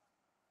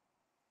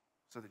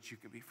so that you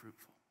can be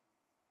fruitful.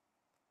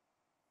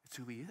 It's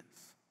who he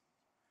is.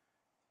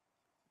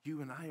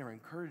 You and I are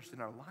encouraged in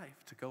our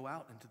life to go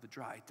out into the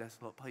dry,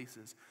 desolate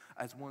places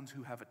as ones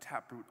who have a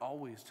taproot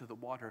always to the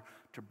water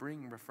to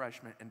bring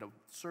refreshment and to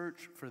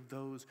search for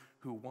those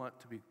who want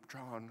to be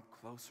drawn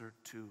closer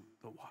to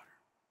the water.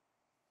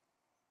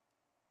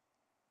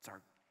 It's our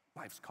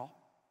life's call.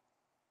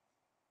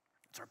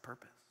 It's our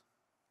purpose.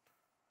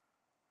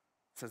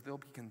 It says they'll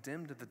be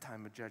condemned at the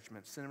time of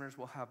judgment. Sinners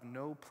will have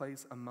no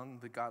place among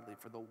the godly,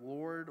 for the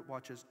Lord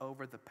watches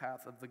over the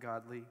path of the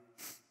godly,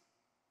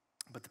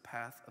 but the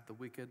path of the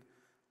wicked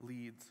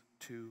leads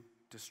to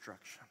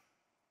destruction.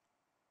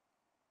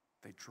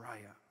 They dry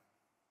up.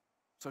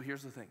 So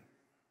here's the thing.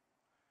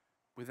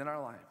 Within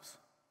our lives,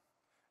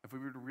 if we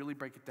were to really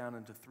break it down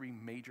into three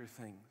major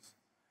things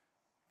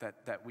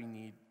that we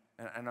need,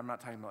 and I'm not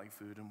talking about like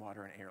food and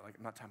water and air, like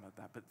I'm not talking about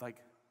that, but like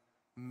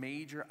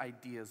major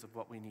ideas of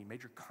what we need,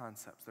 major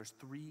concepts. There's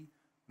three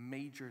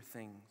major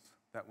things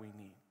that we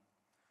need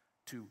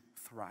to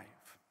thrive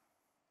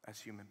as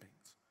human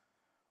beings.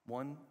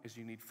 One is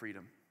you need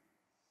freedom.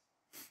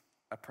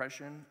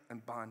 Oppression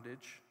and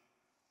bondage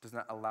does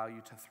not allow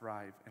you to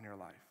thrive in your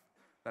life.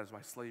 That is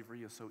why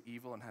slavery is so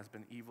evil and has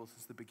been evil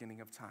since the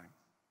beginning of time.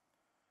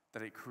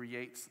 That it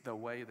creates the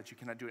way that you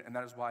cannot do it. And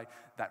that is why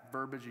that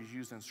verbiage is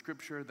used in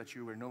Scripture, that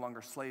you are no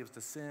longer slaves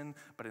to sin,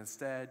 but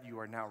instead you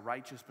are now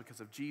righteous because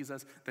of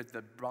Jesus, that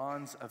the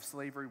bonds of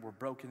slavery were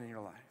broken in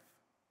your life.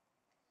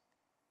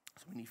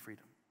 So we need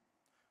freedom.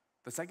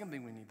 The second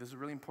thing we need, this is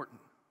really important,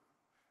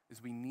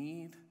 is we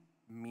need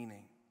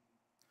meaning.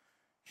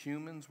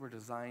 Humans were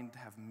designed to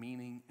have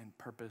meaning and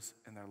purpose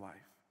in their life.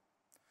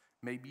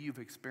 Maybe you've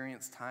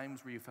experienced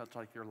times where you felt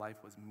like your life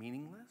was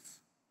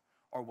meaningless,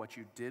 or what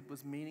you did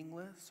was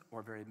meaningless,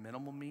 or very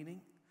minimal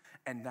meaning,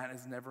 and that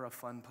is never a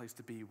fun place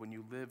to be when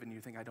you live and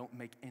you think, I don't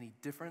make any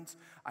difference,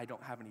 I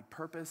don't have any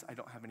purpose, I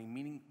don't have any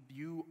meaning.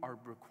 You are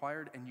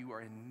required and you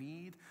are in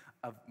need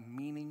of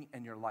meaning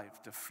in your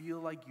life, to feel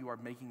like you are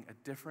making a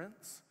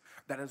difference.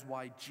 That is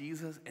why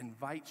Jesus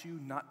invites you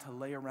not to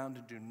lay around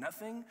and do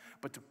nothing,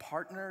 but to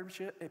partner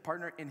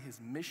in his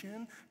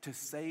mission to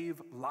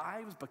save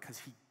lives, because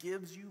he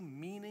gives you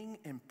meaning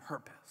and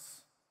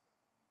purpose.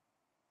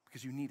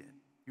 Because you need it.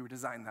 You were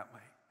designed that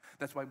way.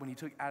 That's why when he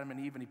took Adam and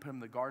Eve and he put them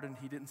in the garden,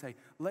 he didn't say,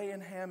 lay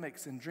in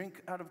hammocks and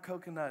drink out of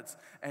coconuts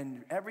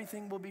and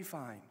everything will be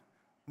fine.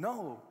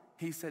 No,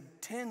 he said,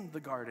 tend the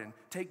garden,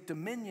 take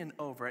dominion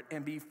over it,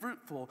 and be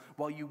fruitful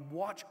while you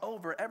watch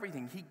over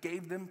everything. He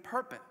gave them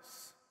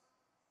purpose.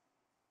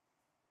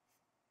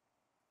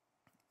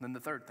 Then the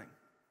third thing,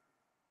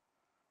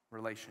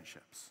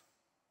 relationships.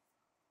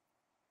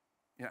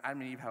 You know,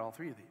 Adam and Eve had all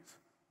three of these.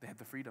 They had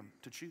the freedom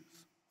to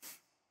choose.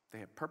 They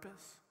had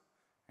purpose,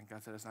 and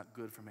God said it's not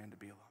good for man to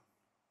be alone.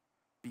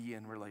 Be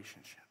in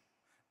relationship.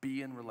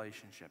 Be in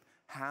relationship.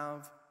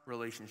 Have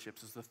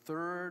relationships is the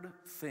third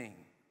thing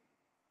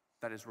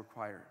that is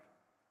required.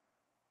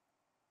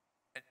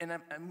 And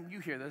you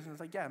hear this, and it's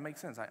like, yeah, it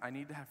makes sense. I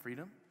need to have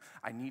freedom,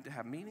 I need to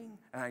have meaning,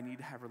 and I need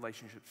to have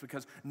relationships.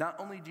 Because not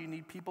only do you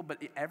need people,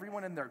 but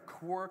everyone in their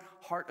core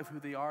heart of who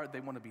they are,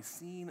 they want to be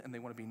seen and they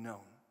want to be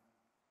known.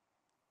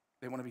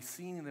 They want to be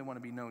seen and they want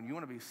to be known. You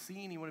want to be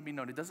seen, you want to be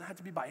known. It doesn't have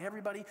to be by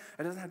everybody.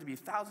 It doesn't have to be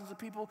thousands of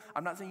people.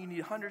 I'm not saying you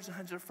need hundreds and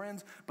hundreds of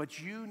friends,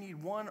 but you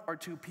need one or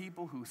two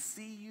people who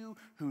see you,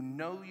 who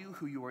know you,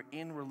 who you are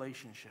in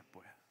relationship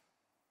with.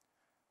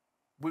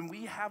 When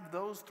we have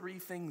those three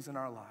things in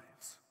our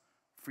lives,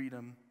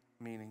 freedom,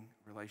 meaning,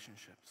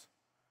 relationships,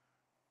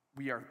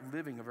 we are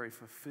living a very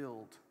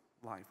fulfilled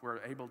life.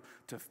 We're able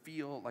to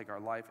feel like our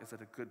life is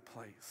at a good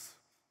place.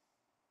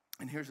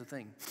 And here's the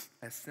thing,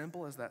 as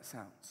simple as that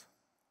sounds,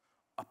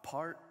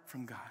 apart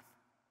from God,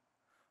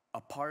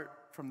 apart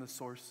from the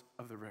source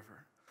of the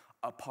river,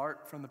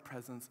 apart from the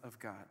presence of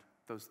God,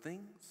 those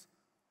things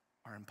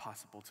are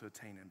impossible to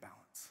attain in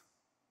balance.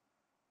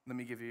 Let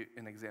me give you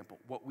an example.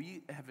 What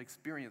we have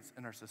experienced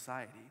in our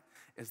society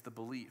is the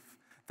belief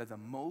that the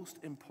most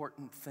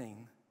important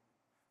thing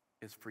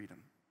is freedom.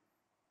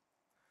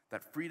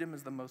 That freedom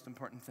is the most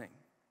important thing.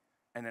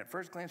 And at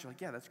first glance, you're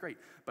like, yeah, that's great.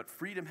 But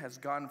freedom has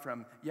gone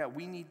from, yeah,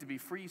 we need to be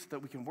free so that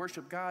we can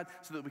worship God,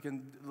 so that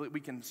we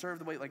can serve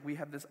the way, like we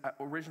have this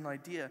original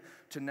idea,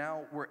 to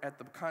now we're at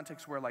the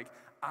context where, like,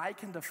 I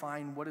can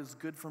define what is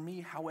good for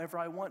me however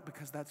I want,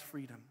 because that's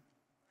freedom.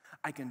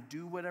 I can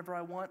do whatever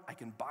I want. I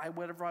can buy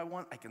whatever I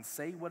want. I can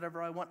say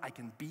whatever I want. I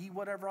can be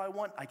whatever I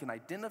want. I can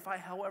identify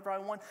however I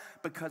want,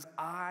 because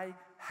I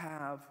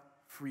have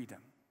freedom.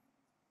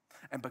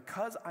 And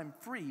because I'm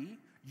free,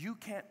 you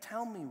can't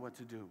tell me what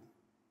to do,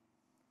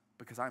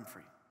 because I'm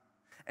free.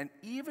 And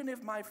even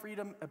if my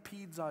freedom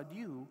impedes on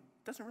you,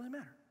 it doesn't really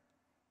matter,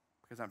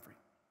 because I'm free.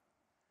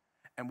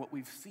 And what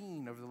we've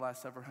seen over the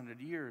last several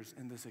hundred years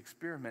in this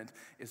experiment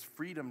is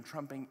freedom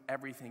trumping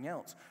everything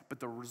else. But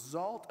the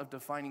result of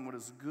defining what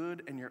is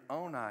good in your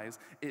own eyes,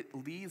 it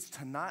leads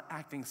to not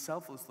acting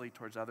selflessly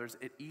towards others.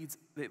 It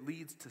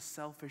leads to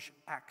selfish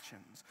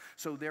actions.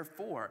 So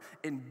therefore,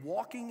 in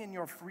walking in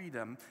your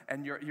freedom,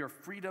 and your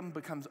freedom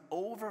becomes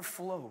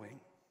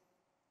overflowing,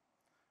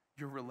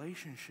 your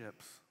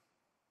relationships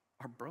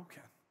are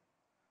broken,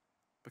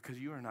 because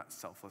you are not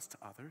selfless to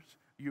others.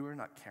 You are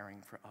not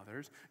caring for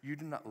others. You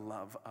do not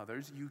love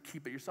others. You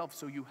keep it yourself.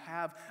 So you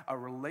have a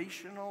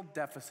relational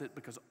deficit,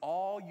 because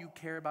all you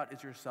care about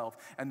is yourself.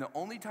 And the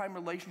only time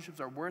relationships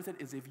are worth it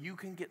is if you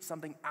can get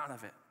something out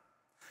of it.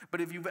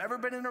 But if you've ever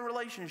been in a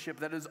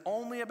relationship that is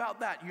only about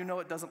that, you know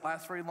it doesn't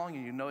last very long,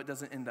 and you know it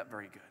doesn't end up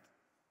very good.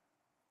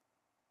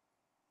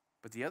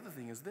 But the other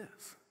thing is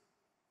this.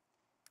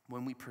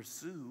 When we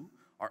pursue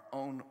our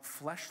own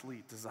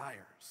fleshly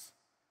desires,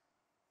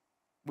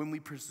 when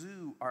we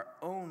pursue our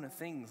own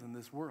things in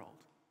this world,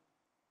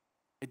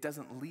 it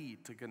doesn't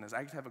lead to goodness. I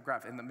actually have a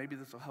graph, and maybe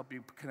this will help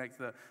you connect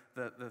the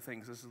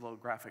things. This is a little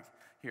graphic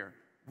here.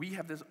 We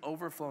have this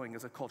overflowing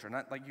as a culture,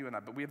 not like you and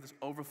I, but we have this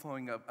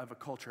overflowing of a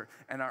culture.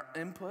 And our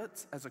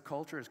inputs as a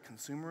culture is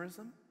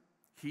consumerism,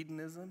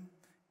 hedonism,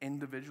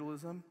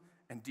 individualism,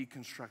 and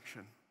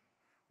deconstruction.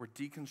 We're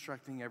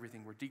deconstructing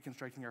everything. We're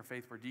deconstructing our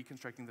faith. We're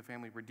deconstructing the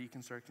family. We're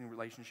deconstructing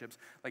relationships.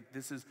 Like,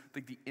 this is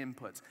like the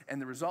inputs.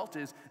 And the result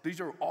is these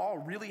are all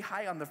really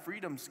high on the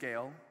freedom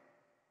scale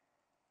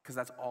because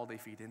that's all they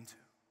feed into.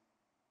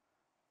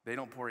 They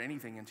don't pour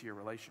anything into your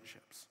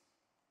relationships.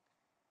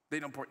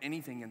 They don't pour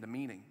anything into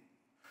meaning.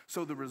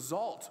 So the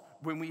result,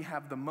 when we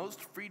have the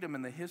most freedom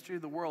in the history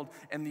of the world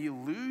and the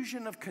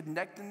illusion of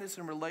connectedness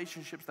and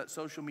relationships that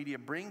social media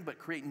bring but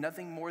create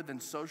nothing more than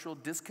social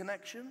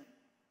disconnection,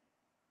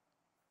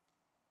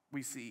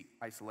 we see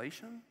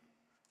isolation,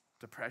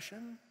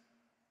 depression,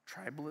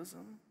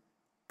 tribalism,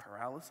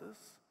 paralysis,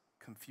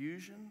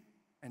 confusion,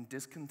 and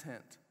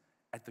discontent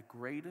at the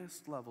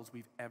greatest levels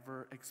we've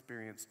ever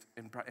experienced,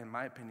 in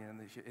my opinion,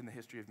 in the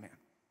history of man.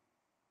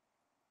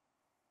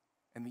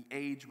 And the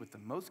age with the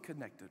most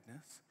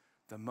connectedness,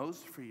 the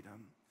most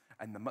freedom,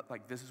 and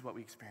this is what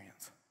we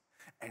experience.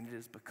 And it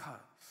is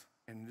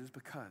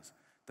because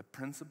the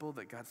principle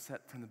that God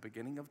set from the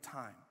beginning of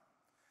time,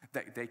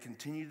 that they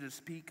continue to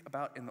speak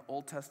about in the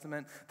Old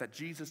Testament, that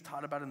Jesus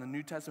taught about in the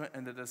New Testament,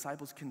 and the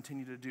disciples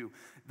continue to do.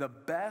 The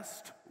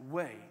best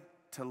way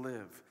to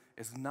live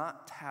is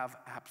not to have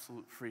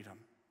absolute freedom,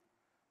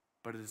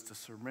 but it is to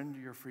surrender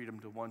your freedom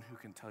to one who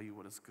can tell you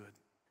what is good.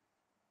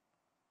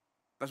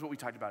 That's what we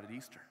talked about at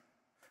Easter,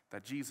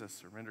 that Jesus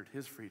surrendered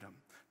his freedom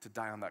to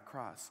die on that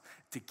cross,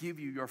 to give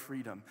you your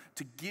freedom,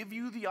 to give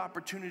you the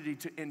opportunity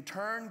to in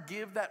turn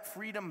give that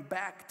freedom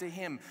back to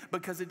him,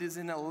 because it is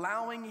in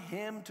allowing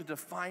him to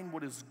define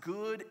what is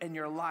good in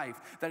your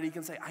life that he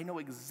can say, I know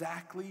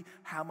exactly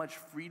how much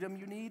freedom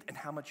you need and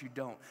how much you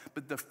don't.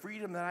 But the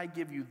freedom that I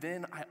give you,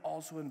 then I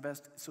also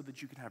invest so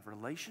that you can have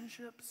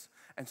relationships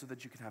and so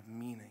that you can have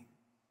meaning.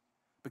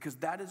 Because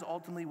that is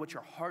ultimately what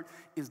your heart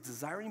is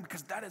desiring,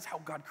 because that is how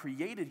God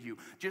created you.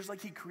 Just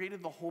like he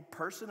created the whole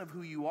person of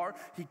who you are,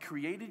 he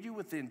created you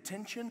with the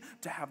intention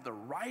to have the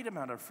right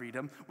amount of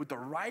freedom, with the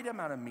right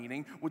amount of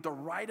meaning, with the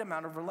right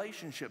amount of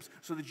relationships,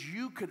 so that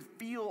you could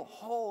feel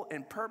whole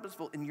and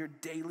purposeful in your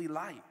daily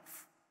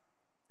life.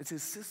 It's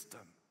his system.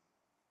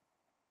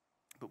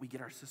 But we get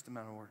our system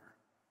out of order.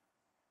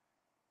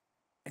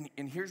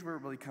 And here's where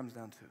it really comes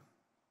down to.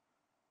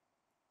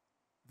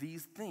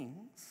 These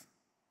things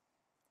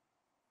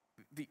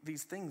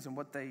and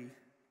what they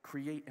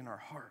create in our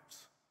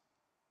hearts.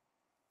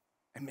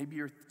 And maybe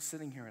you're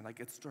sitting here and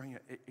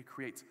it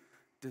creates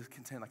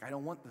discontent. Like, I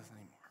don't want this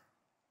anymore.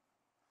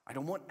 I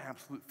don't want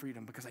absolute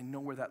freedom because I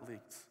know where that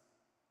leads.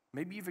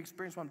 Maybe you've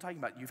experienced what I'm talking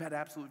about. You've had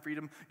absolute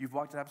freedom. You've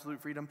walked in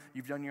absolute freedom.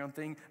 You've done your own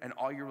thing, and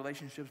all your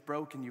relationships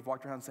broke, and you've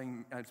walked around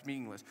saying it's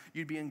meaningless.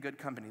 You'd be in good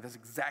company. That's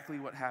exactly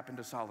what happened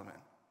to Solomon.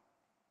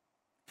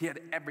 He had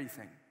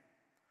everything.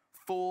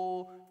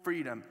 Full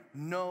freedom.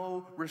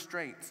 No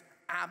restraints.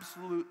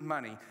 Absolute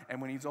money.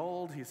 And when he's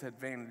old, he said,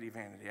 vanity,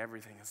 vanity,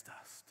 everything is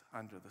dust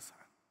under the sun.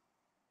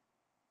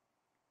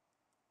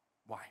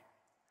 Why?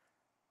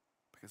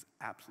 Because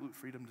absolute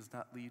freedom does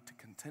not lead to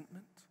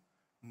contentment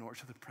nor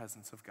to the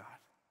presence of God.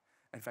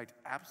 In fact,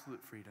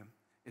 absolute freedom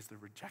is the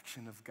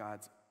rejection of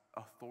God's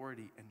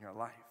authority in your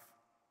life.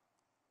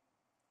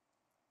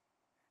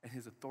 And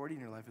his authority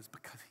in your life is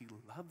because he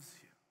loves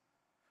you.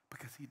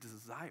 Because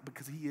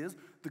he is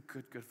the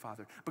good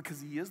Father.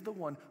 Because he is the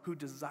one who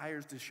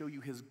desires to show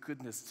you his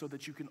goodness so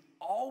that you can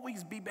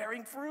always be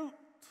bearing fruit.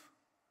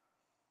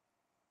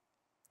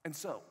 And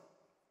so,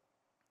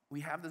 we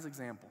have this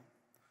example.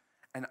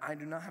 And I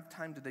do not have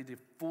time today to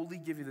fully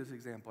give you this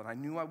example. And I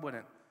knew I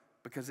wouldn't,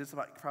 because it's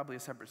about probably a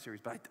separate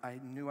series. But I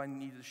knew I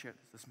needed to share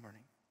this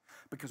morning.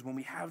 Because when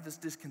we have this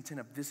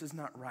discontent of this is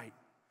not right,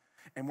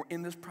 and we're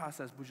in this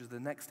process, which is the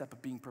next step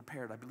of being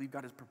prepared. I believe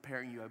God is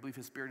preparing you. I believe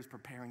his Spirit is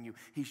preparing you.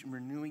 He's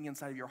renewing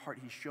inside of your heart.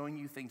 He's showing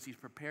you things. He's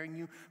preparing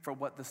you for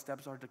what the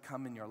steps are to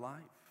come in your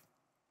life.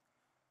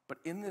 But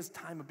in this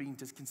time of being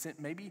discontent,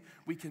 maybe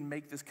we can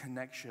make this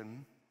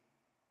connection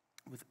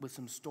with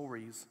some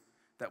stories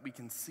that we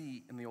can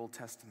see in the Old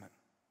Testament.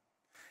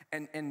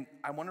 And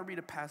I want to read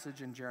a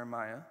passage in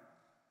Jeremiah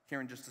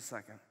here in just a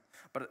second.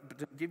 But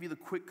to give you the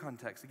quick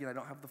context, again, I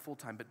don't have the full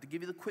time, but to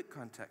give you the quick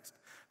context,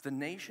 the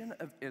nation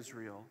of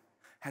Israel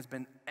has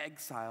been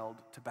exiled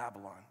to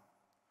Babylon.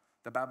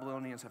 The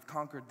Babylonians have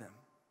conquered them,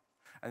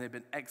 and they've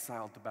been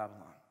exiled to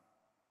Babylon,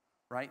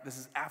 right? This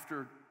is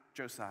after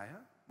Josiah,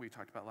 we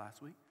talked about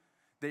last week.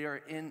 They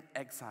are in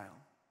exile.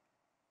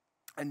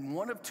 And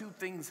one of two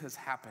things has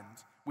happened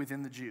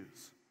within the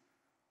Jews.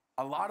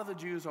 A lot of the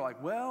Jews are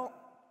like, well,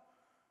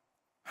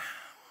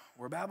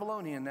 we're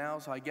Babylonian now,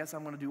 so I guess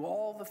I'm going to do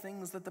all the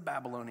things that the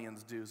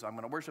Babylonians do. So I'm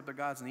going to worship their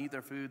gods and eat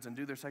their foods and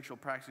do their sexual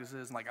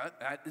practices. And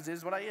that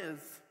is what I is.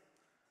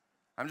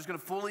 I'm just going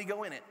to fully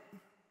go in it.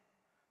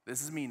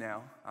 This is me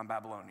now. I'm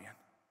Babylonian.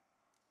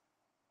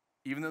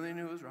 Even though they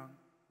knew it was wrong,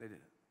 they did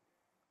it.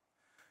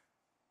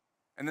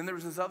 And then there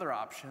was this other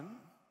option,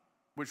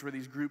 which were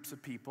these groups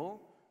of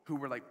people who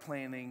were like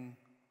planning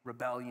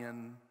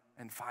rebellion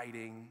and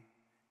fighting.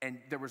 And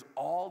there was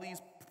all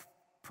these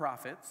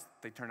prophets,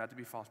 they turned out to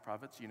be false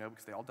prophets,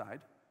 because they all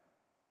died,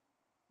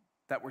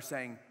 that were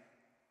saying,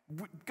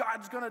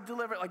 God's going to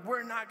deliver it. Like,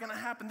 we're not going to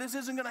happen. This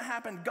isn't going to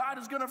happen. God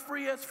is going to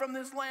free us from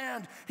this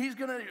land. He's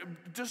going to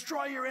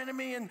destroy your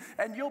enemy, and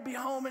you'll be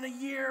home in a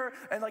year,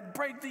 and like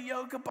break the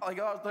yoke.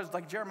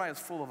 Like Jeremiah is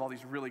full of all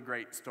these really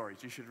great stories.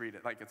 You should read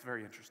it. Like, it's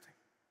very interesting.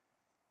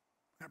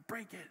 We're going to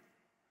break it.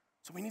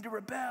 So we need to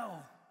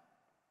rebel.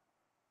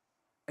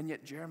 And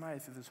yet Jeremiah,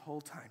 through this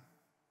whole time,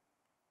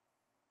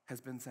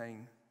 has been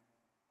saying,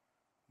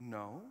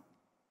 no,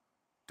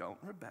 don't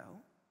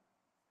rebel.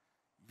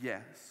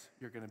 Yes,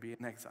 you're going to be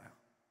in exile,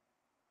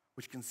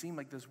 which can seem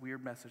like this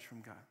weird message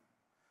from God.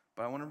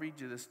 But I want to read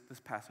you this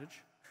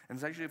passage. And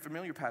it's actually a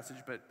familiar passage,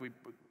 but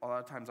a lot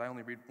of times I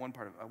only read one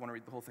part of it. I want to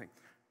read the whole thing.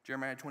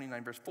 Jeremiah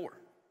 29, verse 4.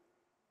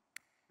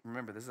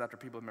 Remember, this is after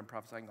people have been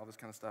prophesying all this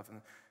kind of stuff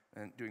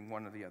and doing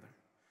one or the other.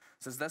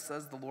 It says, thus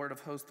says the Lord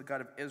of hosts, the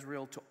God of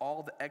Israel, to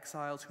all the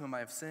exiles whom I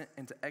have sent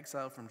into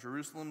exile from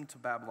Jerusalem to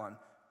Babylon.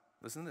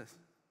 Listen to this.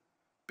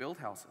 Build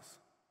houses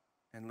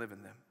and live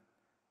in them.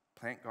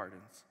 Plant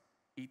gardens.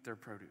 Eat their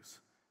produce.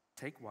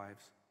 Take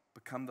wives,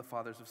 become the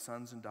fathers of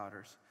sons and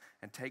daughters,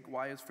 and take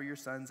wives for your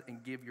sons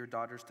and give your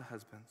daughters to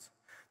husbands,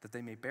 that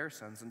they may bear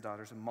sons and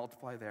daughters and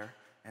multiply there,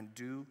 and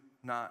do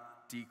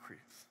not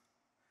decrease.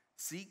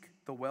 Seek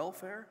the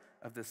welfare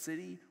of the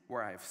city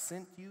where I have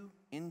sent you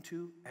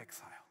into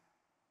exile,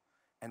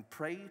 and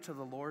pray to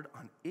the Lord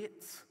on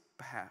its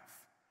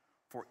behalf,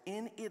 for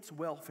in its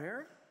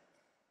welfare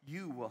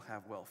you will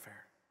have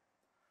welfare.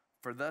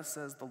 For thus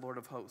says the Lord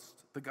of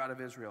hosts, the God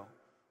of Israel,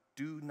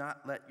 do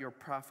not let your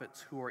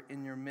prophets who are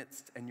in your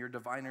midst and your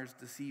diviners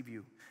deceive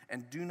you,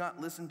 and do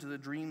not listen to the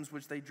dreams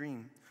which they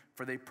dream,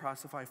 for they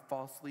prophesy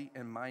falsely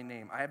in my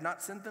name. I have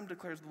not sent them,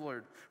 declares the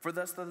Lord. For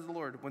thus says the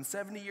Lord, when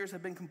 70 years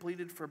have been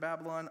completed for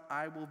Babylon,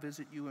 I will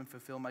visit you and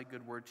fulfill my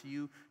good word to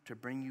you to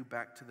bring you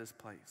back to this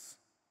place.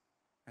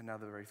 And now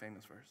the very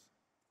famous verse.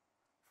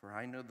 For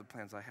I know the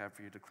plans I have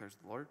for you, declares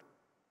the Lord,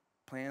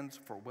 plans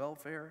for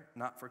welfare,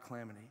 not for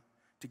calamity,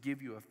 to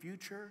give you a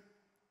future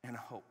and a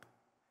hope.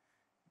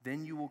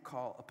 Then you will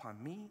call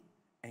upon me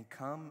and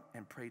come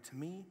and pray to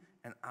me,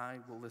 and I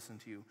will listen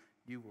to you.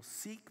 You will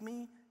seek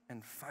me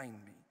and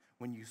find me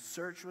when you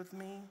search with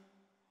me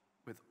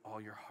with all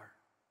your heart.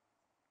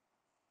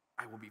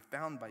 I will be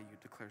found by you,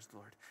 declares the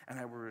Lord, and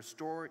I will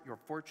restore your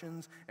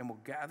fortunes and will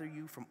gather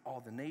you from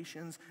all the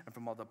nations and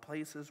from all the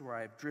places where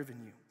I have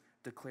driven you,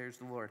 declares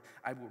the Lord.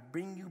 I will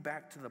bring you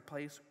back to the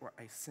place where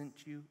I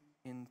sent you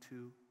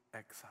into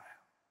exile.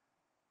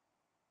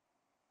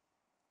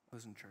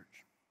 Listen,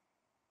 church.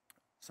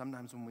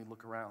 Sometimes when we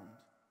look around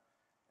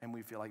and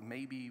we feel like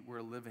maybe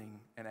we're living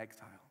in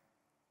exile.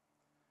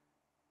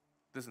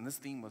 Listen, this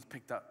theme was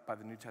picked up by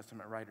the New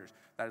Testament writers.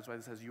 That is why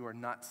it says you are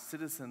not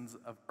citizens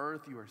of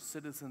earth, you are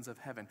citizens of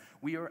heaven.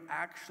 We are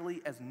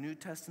actually, as New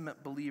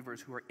Testament believers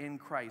who are in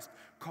Christ,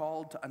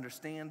 called to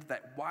understand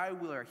that while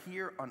we are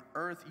here on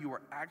earth, you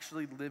are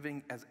actually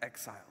living as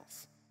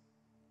exiles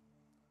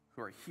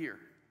who are here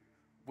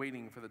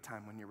waiting for the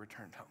time when you're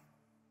returned home.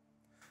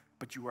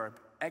 But you are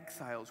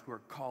exiles who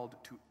are called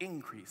to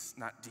increase,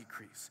 not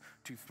decrease,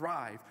 to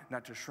thrive,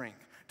 not to shrink,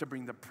 to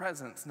bring the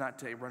presence, not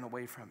to run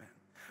away from it.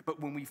 But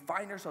when we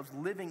find ourselves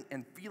living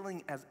and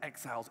feeling as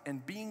exiles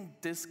and being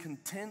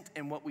discontent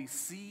in what we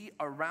see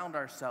around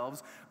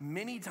ourselves,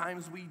 many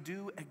times we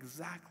do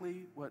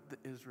exactly what the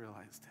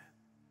Israelites did.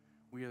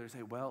 We either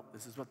say, well,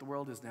 this is what the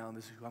world is now, and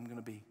this is who I'm going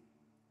to be.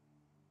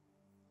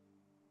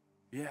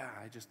 Yeah,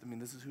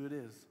 this is who it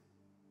is.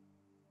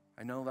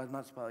 I know that's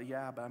not spelled,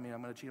 but I'm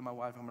going to cheat on my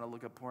wife, I'm going to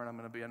look at porn, I'm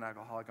going to be an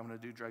alcoholic, I'm going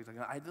to do drugs.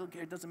 I don't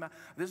care, it doesn't matter.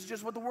 This is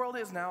just what the world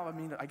is now.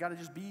 I got to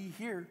just be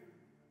here.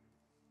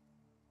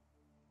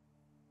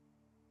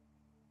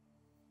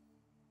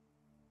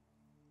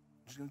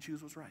 I'm just going to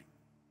choose what's right.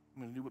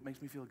 I'm going to do what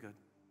makes me feel good.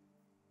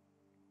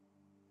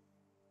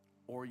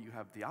 Or you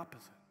have the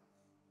opposite,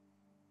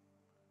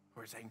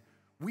 who are saying,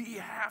 we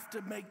have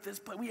to make this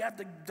place, we have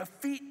to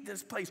defeat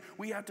this place,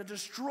 we have to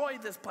destroy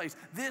this place.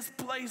 This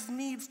place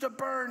needs to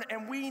burn,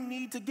 and we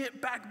need to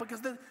get back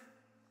because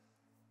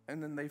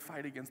and then they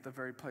fight against the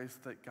very place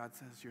that God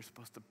says you're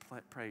supposed to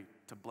pray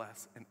to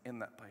bless, and in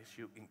that place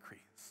you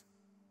increase.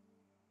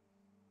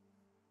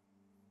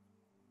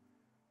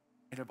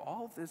 And if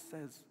all of this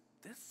says,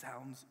 this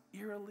sounds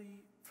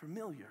eerily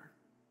familiar,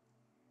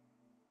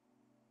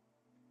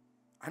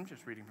 I'm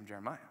just reading from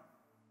Jeremiah.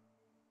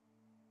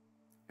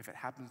 If it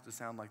happens to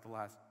sound like the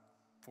last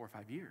 4 or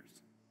 5 years,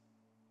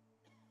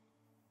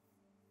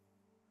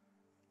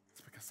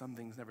 it's because some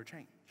things never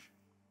change.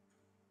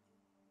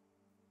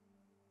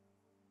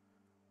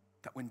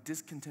 That when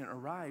discontent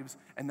arrives,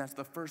 and that's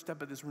the first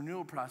step of this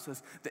renewal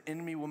process, the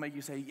enemy will make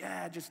you say,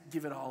 yeah, just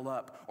give it all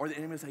up. Or the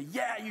enemy will say,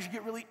 yeah, you should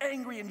get really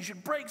angry and you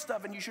should break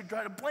stuff and you should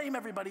try to blame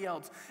everybody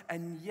else.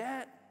 And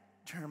yet,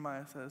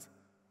 Jeremiah says,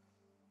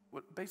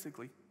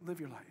 basically, live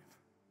your life.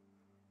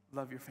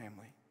 Love your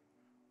family.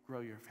 Grow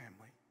your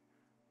family.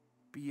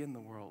 Be in the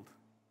world,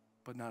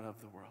 but not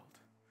of the world.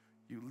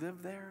 You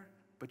live there,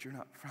 but you're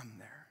not from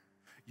there.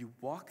 You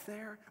walk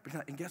there, but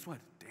not, and guess what?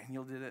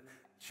 Daniel did it.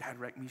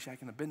 Shadrach, Meshach,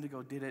 and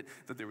Abednego did it,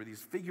 that there were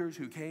these figures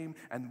who came,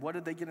 and what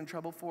did they get in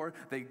trouble for?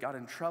 They got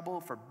in trouble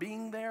for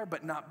being there,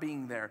 but not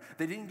being there.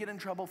 They didn't get in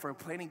trouble for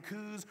planning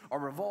coups or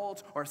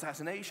revolts or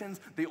assassinations.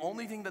 The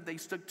only thing that they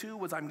stuck to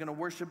was, I'm going to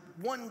worship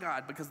one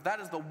God, because that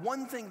is the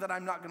one thing that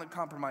I'm not going to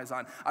compromise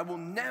on. I will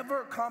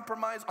never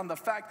compromise on the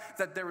fact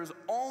that there is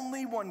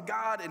only one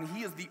God, and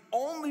he is the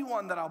only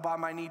one that I'll bow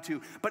my knee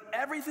to. But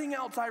everything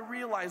else, I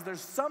realize there's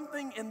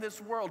something in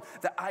this world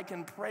that I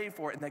can pray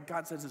for, and that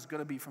God says is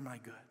going to be for my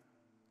good.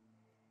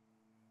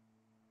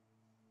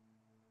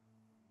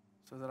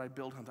 So that I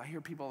build homes. I hear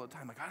people all the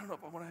time like, I don't know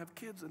if I want to have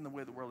kids in the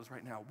way the world is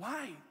right now.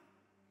 Why?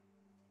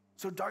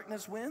 So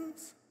darkness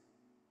wins?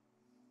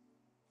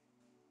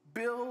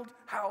 Build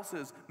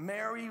houses,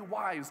 marry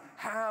wives,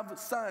 have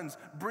sons,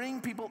 bring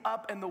people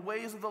up in the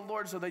ways of the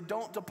Lord so they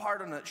don't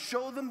depart on it.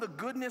 Show them the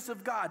goodness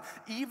of God,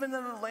 even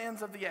in the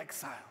lands of the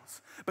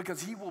exiles,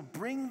 because he will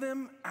bring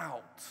them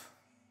out.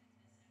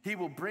 He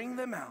will bring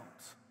them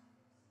out.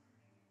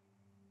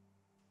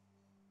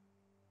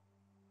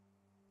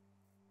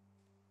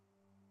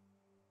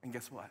 And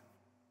guess what?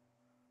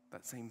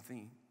 That same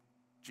theme,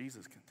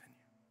 Jesus continued.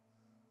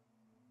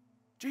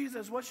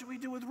 Jesus, what should we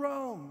do with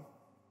Rome?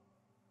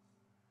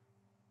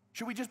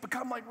 Should we just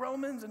become like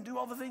Romans and do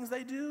all the things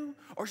they do?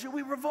 Or should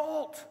we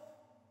revolt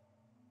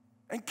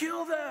and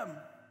kill them?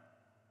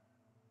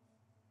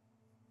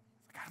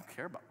 It's like, I don't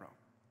care about Rome.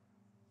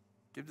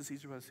 Give to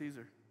Caesar what's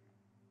Caesar.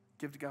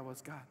 Give to God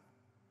what's God.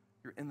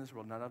 You're in this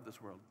world, not of this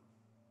world.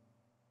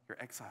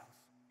 You're exiles.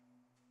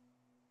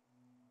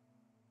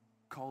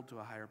 Called to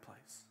a higher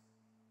place.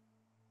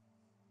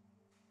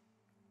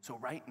 So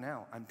right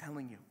now, I'm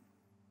telling you,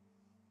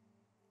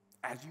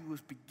 as you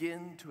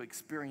begin to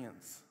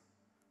experience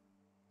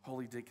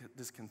holy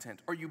discontent,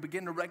 or you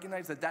begin to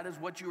recognize that that is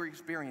what you are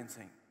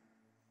experiencing,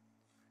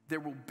 there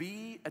will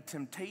be a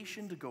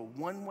temptation to go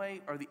one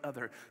way or the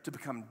other, to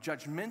become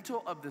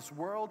judgmental of this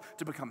world,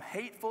 to become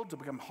hateful, to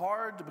become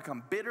hard, to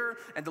become bitter,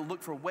 and to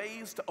look for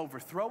ways to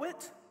overthrow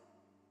it,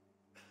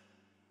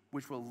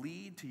 which will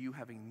lead to you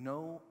having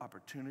no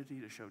opportunity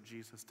to show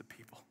Jesus to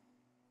people.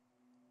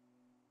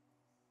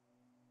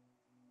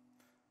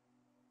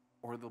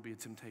 Or there'll be a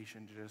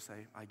temptation to just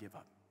say, I give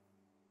up.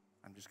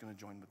 I'm just going to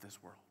join with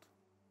this world.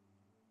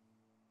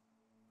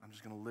 I'm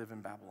just going to live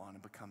in Babylon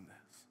and become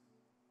this.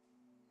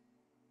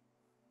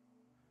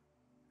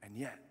 And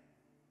yet,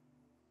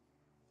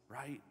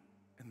 right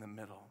in the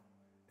middle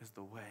is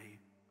the way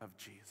of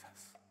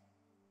Jesus.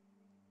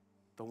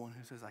 The one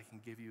who says, I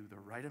can give you the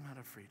right amount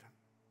of freedom,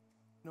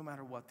 no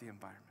matter what the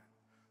environment,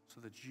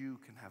 so that you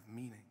can have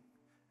meaning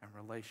and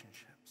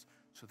relationships,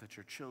 so that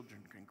your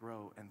children can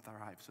grow and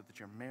thrive, so that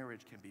your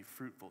marriage can be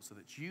fruitful, so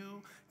that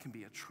you can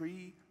be a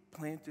tree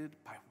planted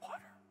by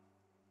water,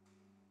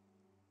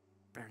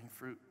 bearing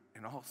fruit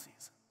in all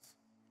seasons.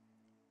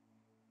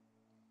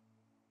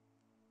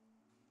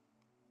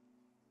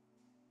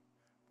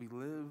 We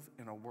live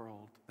in a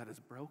world that is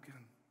broken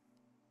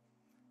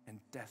and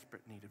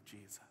desperate need of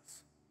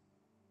Jesus.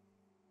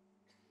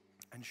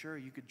 And sure,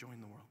 you could join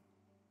the world.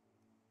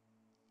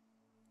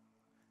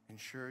 And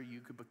sure,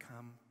 you could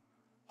become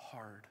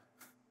hard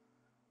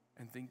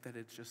and think that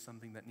it's just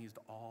something that needs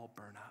to all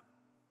burn up.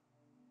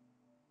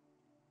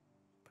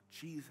 But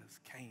Jesus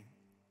came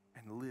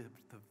and lived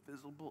the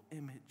visible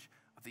image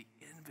of the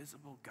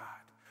invisible God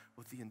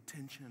with the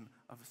intention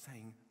of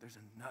saying there's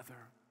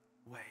another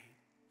way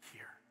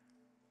here.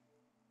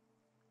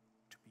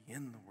 To be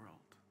in the world,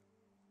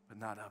 but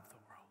not of the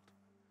world.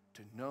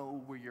 To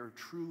know where your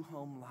true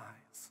home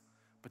lies,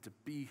 but to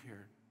be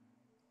here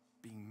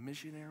being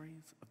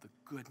missionaries of the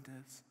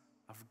goodness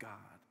of God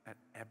at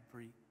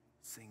every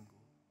single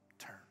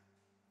turn.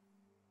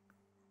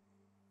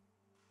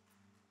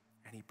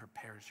 And he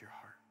prepares your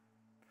heart.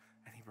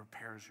 And he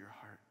prepares your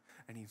heart.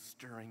 And he's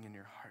stirring in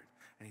your heart.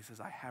 And he says,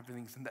 I have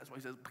things. And that's why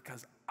he says,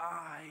 because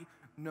I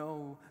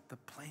know the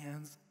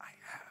plans I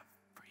have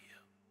for you.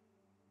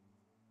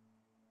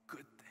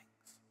 Good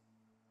things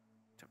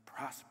to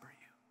prosper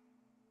you.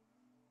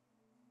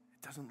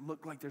 It doesn't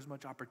look like there's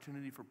much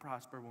opportunity for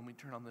prosper when we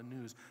turn on the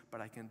news, but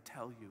I can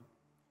tell you,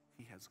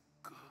 he has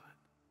good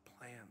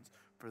plans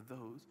for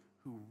those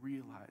who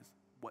realize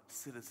what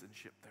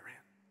citizenship they're in.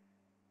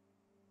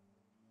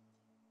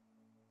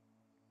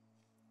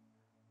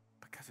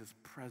 Because his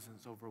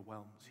presence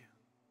overwhelms you.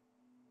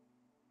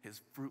 His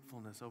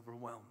fruitfulness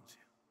overwhelms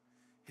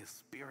you. His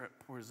spirit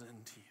pours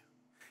into you.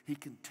 He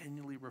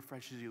continually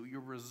refreshes you. Your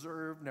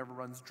reserve never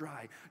runs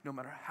dry. No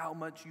matter how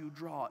much you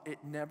draw, it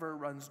never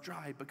runs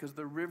dry because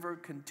the river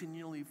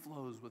continually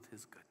flows with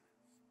his goodness.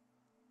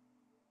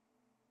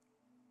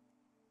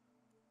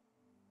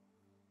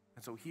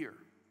 And so here,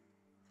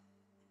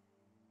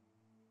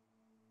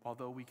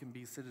 although we can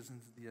be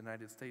citizens of the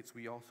United States,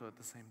 we also at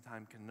the same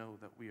time can know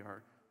that we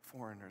are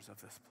foreigners of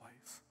this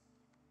place,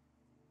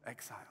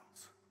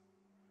 exiles,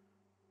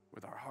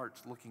 with our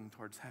hearts looking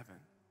towards heaven,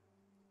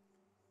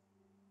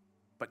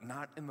 but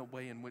not in the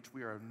way in which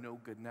we are no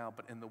good now,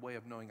 but in the way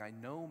of knowing I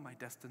know my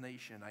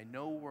destination, I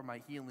know where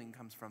my healing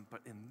comes from,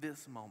 but in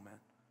this moment,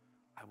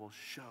 I will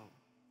show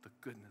the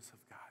goodness of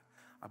God.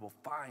 I will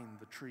find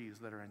the trees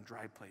that are in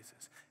dry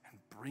places and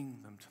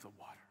bring them to the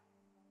water,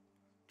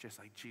 just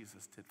like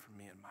Jesus did for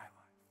me in my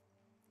life.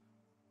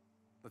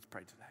 Let's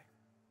pray today.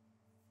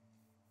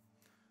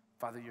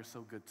 Father, you're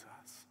so good to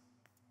us.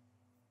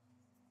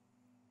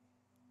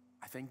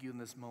 I thank you in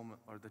this moment,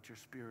 Lord, that your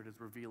Spirit is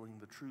revealing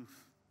the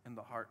truth in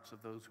the hearts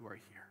of those who are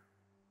here.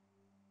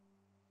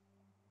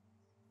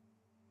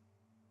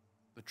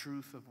 The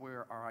truth of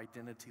where our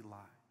identity lies.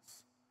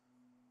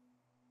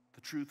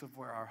 The truth of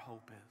where our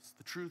hope is.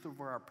 The truth of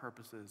where our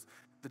purpose is.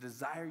 The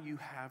desire you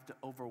have to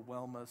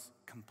overwhelm us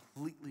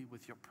completely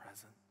with your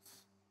presence.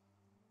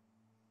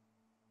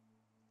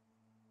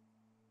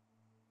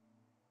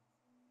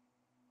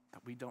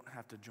 That we don't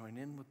have to join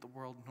in with the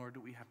world, nor do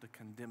we have to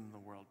condemn the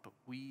world, but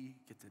we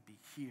get to be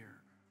here,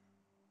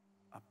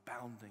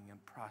 abounding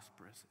and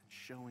prosperous and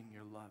showing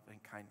your love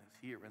and kindness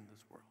here in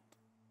this world.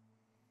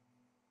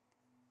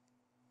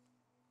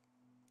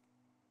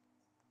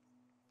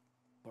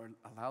 Lord,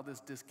 allow this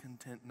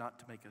discontent not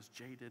to make us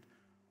jaded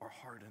or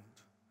hardened,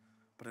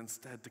 but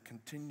instead to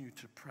continue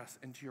to press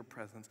into your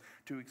presence,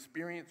 to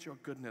experience your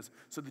goodness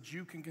so that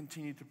you can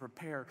continue to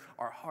prepare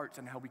our hearts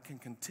and how we can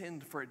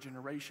contend for a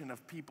generation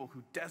of people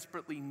who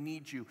desperately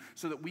need you,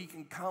 so that we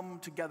can come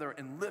together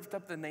and lift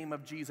up the name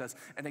of Jesus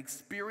and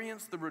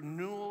experience the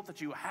renewal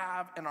that you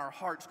have in our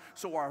hearts,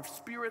 so our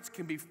spirits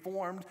can be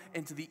formed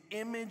into the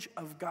image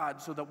of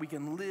God, so that we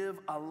can live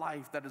a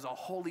life that is a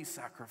holy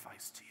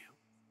sacrifice to you.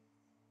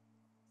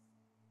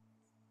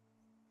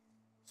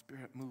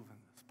 Spirit, move in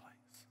this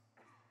place.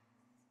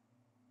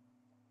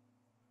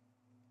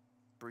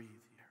 Breathe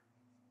here.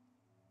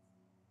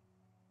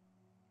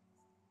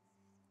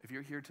 If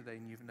you're here today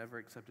and you've never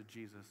accepted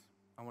Jesus,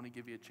 I want to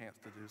give you a chance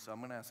to do so. I'm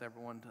going to ask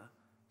everyone to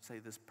say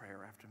this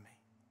prayer after me.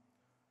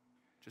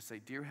 Just say,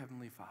 Dear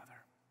Heavenly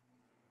Father,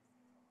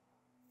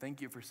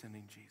 thank you for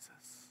sending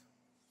Jesus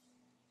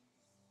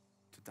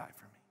to die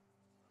for me,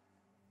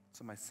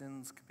 so my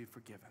sins could be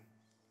forgiven,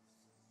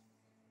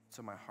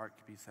 so my heart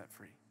could be set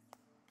free.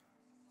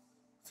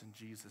 It's in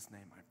Jesus'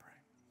 name I pray.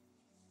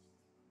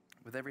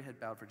 With every head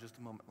bowed for just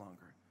a moment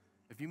longer,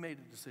 if you made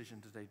a decision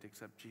today to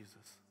accept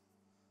Jesus,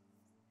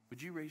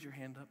 would you raise your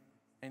hand up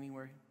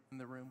anywhere in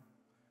the room?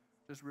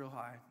 Just real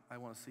high. I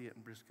want to see it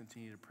and just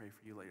continue to pray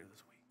for you later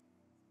this week.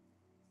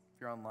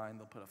 If you're online,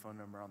 they'll put a phone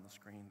number on the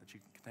screen that you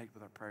can connect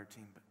with our prayer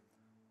team. But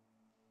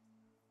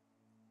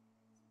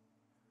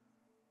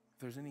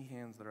if there's any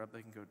hands that are up,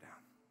 they can go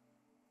down.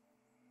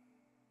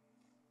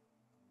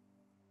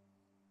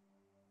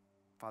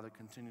 Father,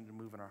 continue to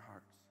move in our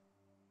hearts.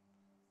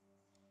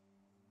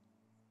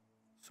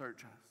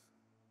 Search us.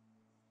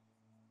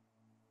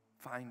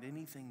 Find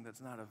anything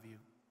that's not of you,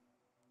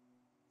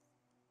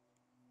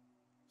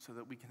 so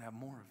that we can have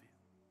more of you,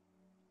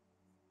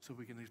 so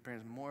we can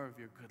experience more of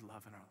your good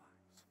love in our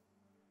lives.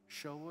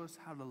 Show us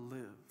how to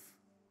live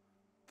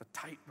the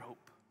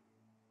tightrope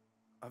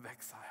of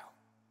exile,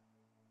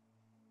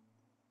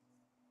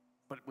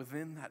 but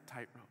within that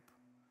tightrope,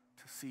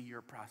 to see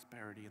your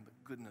prosperity and the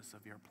goodness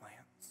of your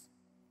plans.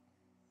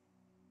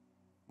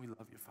 We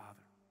love you,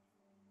 Father.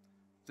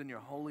 It's in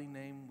your holy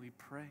name we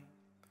pray.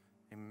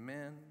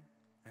 Amen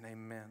and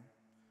amen.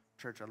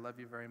 Church, I love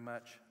you very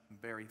much. I'm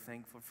very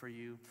thankful for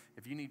you.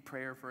 If you need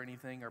prayer for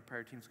anything, our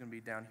prayer team's going to be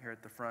down here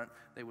at the front.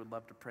 They would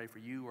love to pray for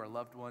you or a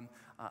loved one.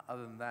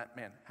 Other than that,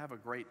 man, have a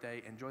great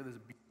day. Enjoy this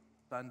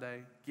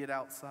Sunday. Get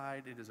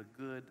outside. It is a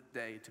good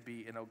day to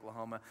be in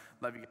Oklahoma.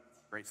 Love you guys.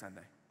 Great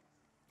Sunday.